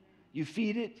 You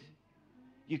feed it.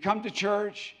 You come to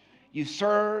church. You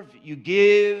serve. You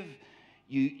give.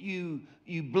 You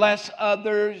bless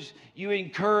others. You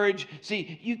encourage.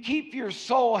 See, you keep your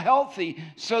soul healthy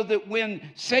so that when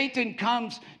Satan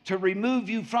comes to remove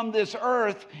you from this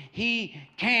earth, he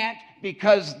can't,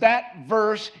 because that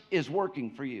verse is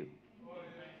working for you.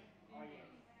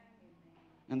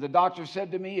 And the doctor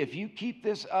said to me, if you keep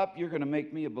this up, you're going to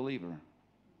make me a believer.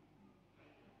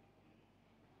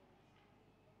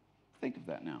 Think of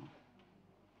that now.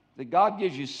 That God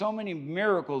gives you so many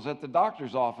miracles at the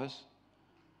doctor's office.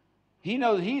 He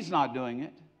knows he's not doing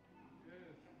it.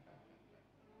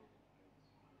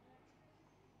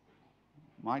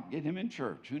 Might get him in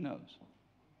church. Who knows?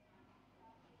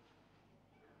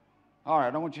 All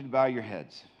right, I want you to bow your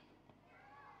heads.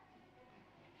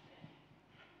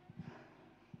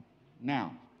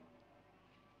 Now,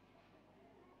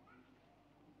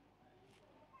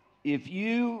 if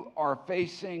you are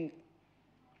facing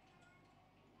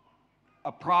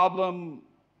a problem,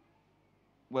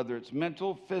 whether it's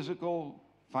mental, physical,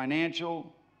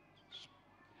 financial,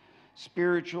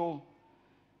 spiritual,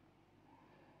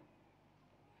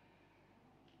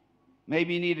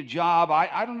 maybe you need a job,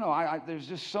 I don't know, there's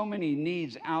just so many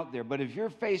needs out there, but if you're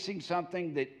facing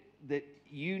something that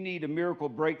you need a miracle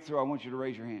breakthrough, I want you to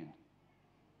raise your hand.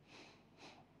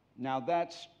 Now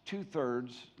that's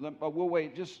 2/3. But we'll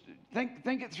wait. Just think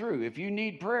it through. If you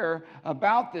need prayer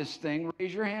about this thing,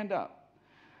 raise your hand up.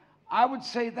 I would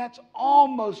say that's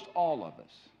almost all of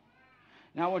us.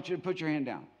 Now I want you to put your hand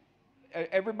down.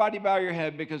 Everybody bow your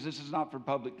head, because this is not for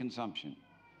public consumption.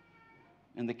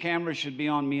 And the camera should be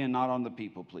on me and not on the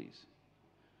people, please.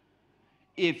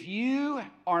 If you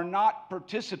are not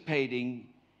participating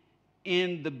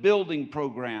in the building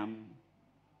program,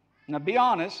 now be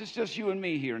honest, it's just you and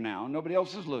me here now. Nobody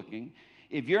else is looking.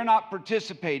 If you're not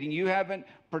participating, you haven't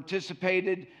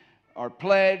participated or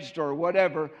pledged or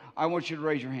whatever, I want you to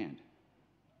raise your hand.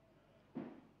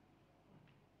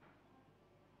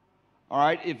 All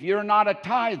right, if you're not a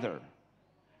tither,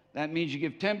 that means you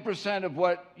give 10% of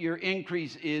what your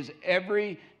increase is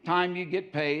every time you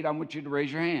get paid. I want you to raise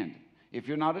your hand. If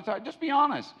you're not a tither, just be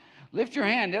honest. Lift your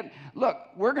hand. Look,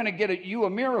 we're going to get you a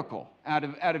miracle out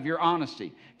of your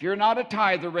honesty. If you're not a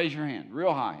tither, raise your hand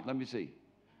real high. Let me see.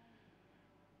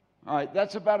 All right,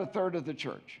 that's about 1/3 of the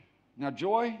church. Now,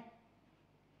 Joy,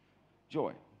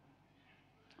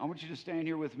 I want you to stand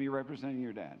here with me representing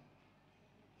your dad.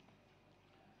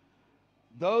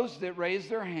 Those that raise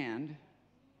their hand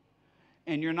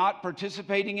and you're not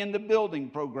participating in the building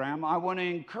program, I want to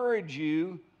encourage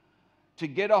you to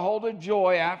get a hold of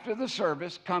Joy after the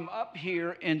service. Come up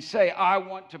here and say, I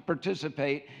want to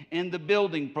participate in the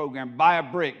building program. Buy a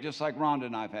brick, just like Rhonda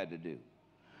and I've had to do.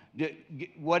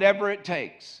 Whatever it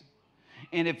takes.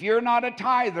 And if you're not a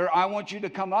tither, I want you to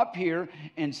come up here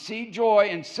and see Joy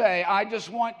and say, I just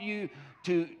want you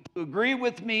to agree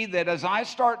with me that as I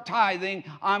start tithing,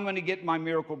 I'm going to get my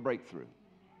miracle breakthrough.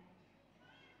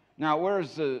 Now,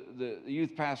 where's the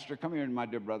youth pastor? Come here, my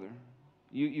dear brother.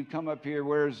 You come up here.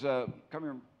 Come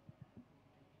here.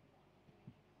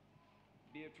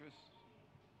 Beatrice.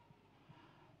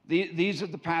 These are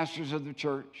the pastors of the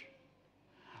church.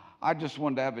 I just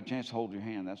wanted to have a chance to hold your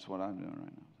hand. That's what I'm doing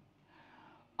right now.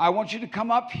 I want you to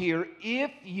come up here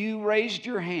if you raised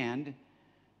your hand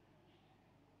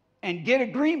and get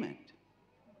agreement.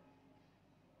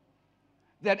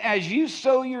 That as you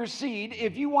sow your seed,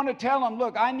 if you want to tell them,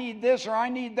 look, I need this or I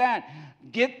need that,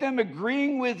 get them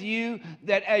agreeing with you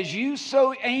that as you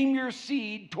aim your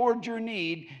seed toward your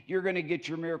need, you're going to get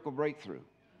your miracle breakthrough.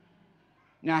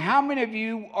 Now, how many of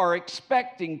you are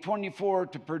expecting 24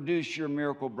 to produce your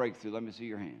miracle breakthrough? Let me see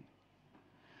your hand.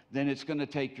 Then it's going to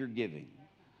take your giving.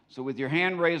 So with your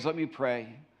hand raised, let me pray.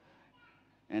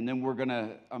 And then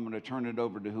I'm going to turn it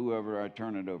over to whoever I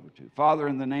turn it over to. Father,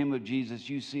 in the name of Jesus,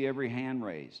 you see every hand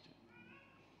raised.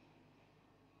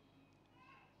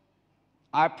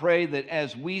 I pray that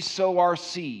as we sow our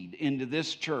seed into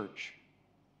this church,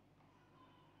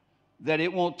 that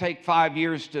it won't take 5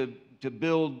 years to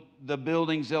build the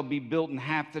buildings. They'll be built in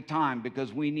half the time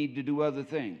because we need to do other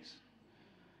things.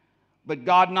 But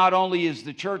God, not only is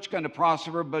the church going to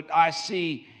prosper, but I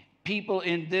see people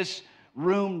in this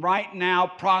room right now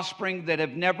prospering that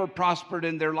have never prospered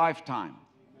in their lifetime.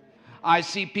 I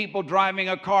see people driving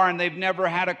a car and they've never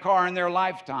had a car in their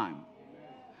lifetime.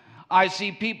 I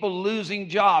see people losing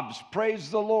jobs,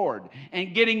 praise the Lord,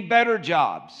 and getting better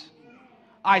jobs.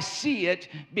 I see it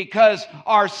because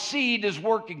our seed is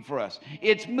working for us.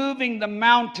 It's moving the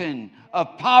mountain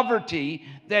of poverty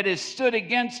that has stood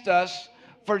against us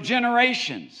for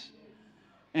generations.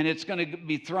 And it's going to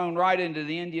be thrown right into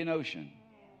the Indian Ocean.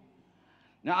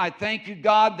 Now, I thank you,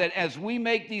 God, that as we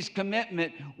make these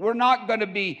commitments, we're not going to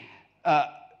be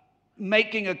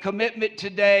making a commitment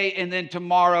today and then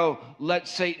tomorrow let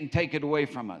Satan take it away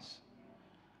from us.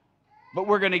 But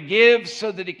we're going to give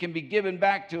so that it can be given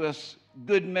back to us,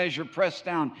 good measure, pressed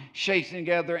down, shaken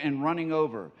together, and running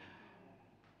over.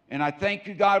 And I thank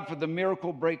you, God, for the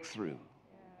miracle breakthrough.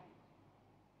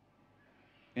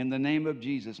 In the name of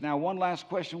Jesus. Now, one last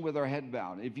question with our head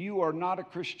bowed. If you are not a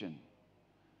Christian,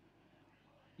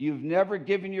 you've never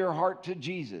given your heart to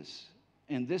Jesus,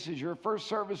 and this is your first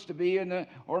service to be in,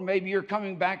 or maybe you're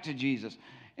coming back to Jesus,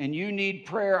 and you need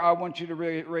prayer, I want you to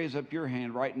raise up your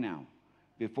hand right now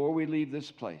before we leave this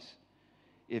place.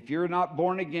 If you're not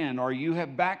born again or you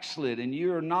have backslid and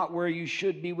you're not where you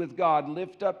should be with God,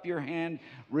 lift up your hand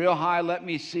real high. Let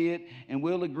me see it, and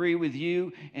we'll agree with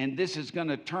you. And this is going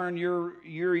to turn your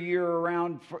year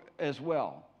around as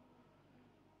well.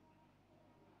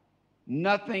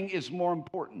 Nothing is more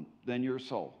important than your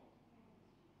soul.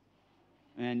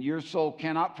 And your soul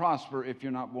cannot prosper if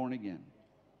you're not born again.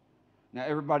 Now,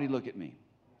 everybody look at me.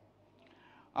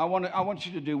 I want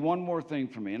you to do one more thing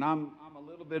for me. And I'm a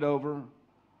little bit over,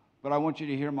 but I want you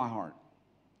to hear my heart.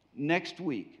 Next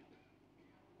week,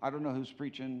 I don't know who's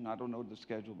preaching. I don't know the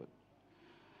schedule, but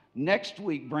next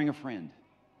week, bring a friend.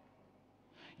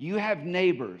 You have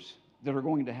neighbors that are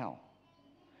going to hell.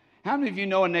 How many of you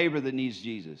know a neighbor that needs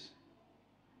Jesus?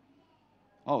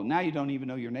 Oh, now you don't even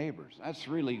know your neighbors. That's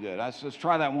really good. Let's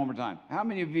try that one more time. How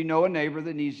many of you know a neighbor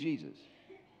that needs Jesus?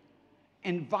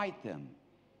 Invite them.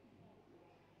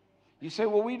 You say,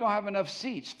 well, we don't have enough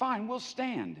seats. Fine, we'll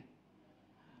stand.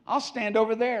 I'll stand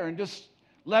over there and just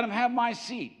let them have my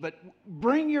seat. But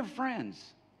bring your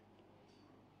friends.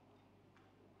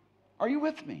 Are you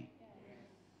with me?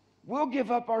 We'll give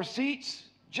up our seats.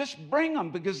 Just bring them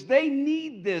because they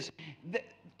need this.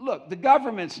 Look, the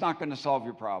government's not going to solve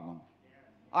your problem.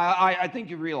 I think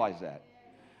you realize that.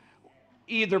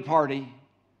 Either party.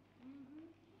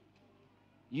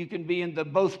 You can be in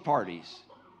both parties.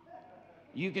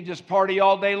 You can just party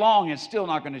all day long. It's still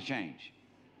not going to change.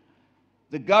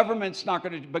 The government's not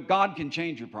going to, but God can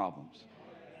change your problems.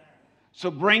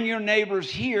 So bring your neighbors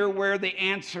here where the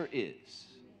answer is.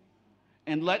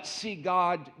 And let's see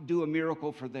God do a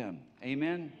miracle for them.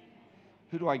 Amen?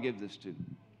 Who do I give this to?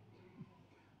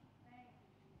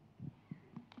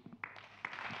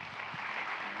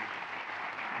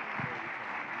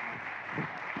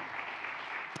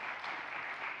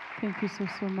 Thank you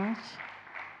so much.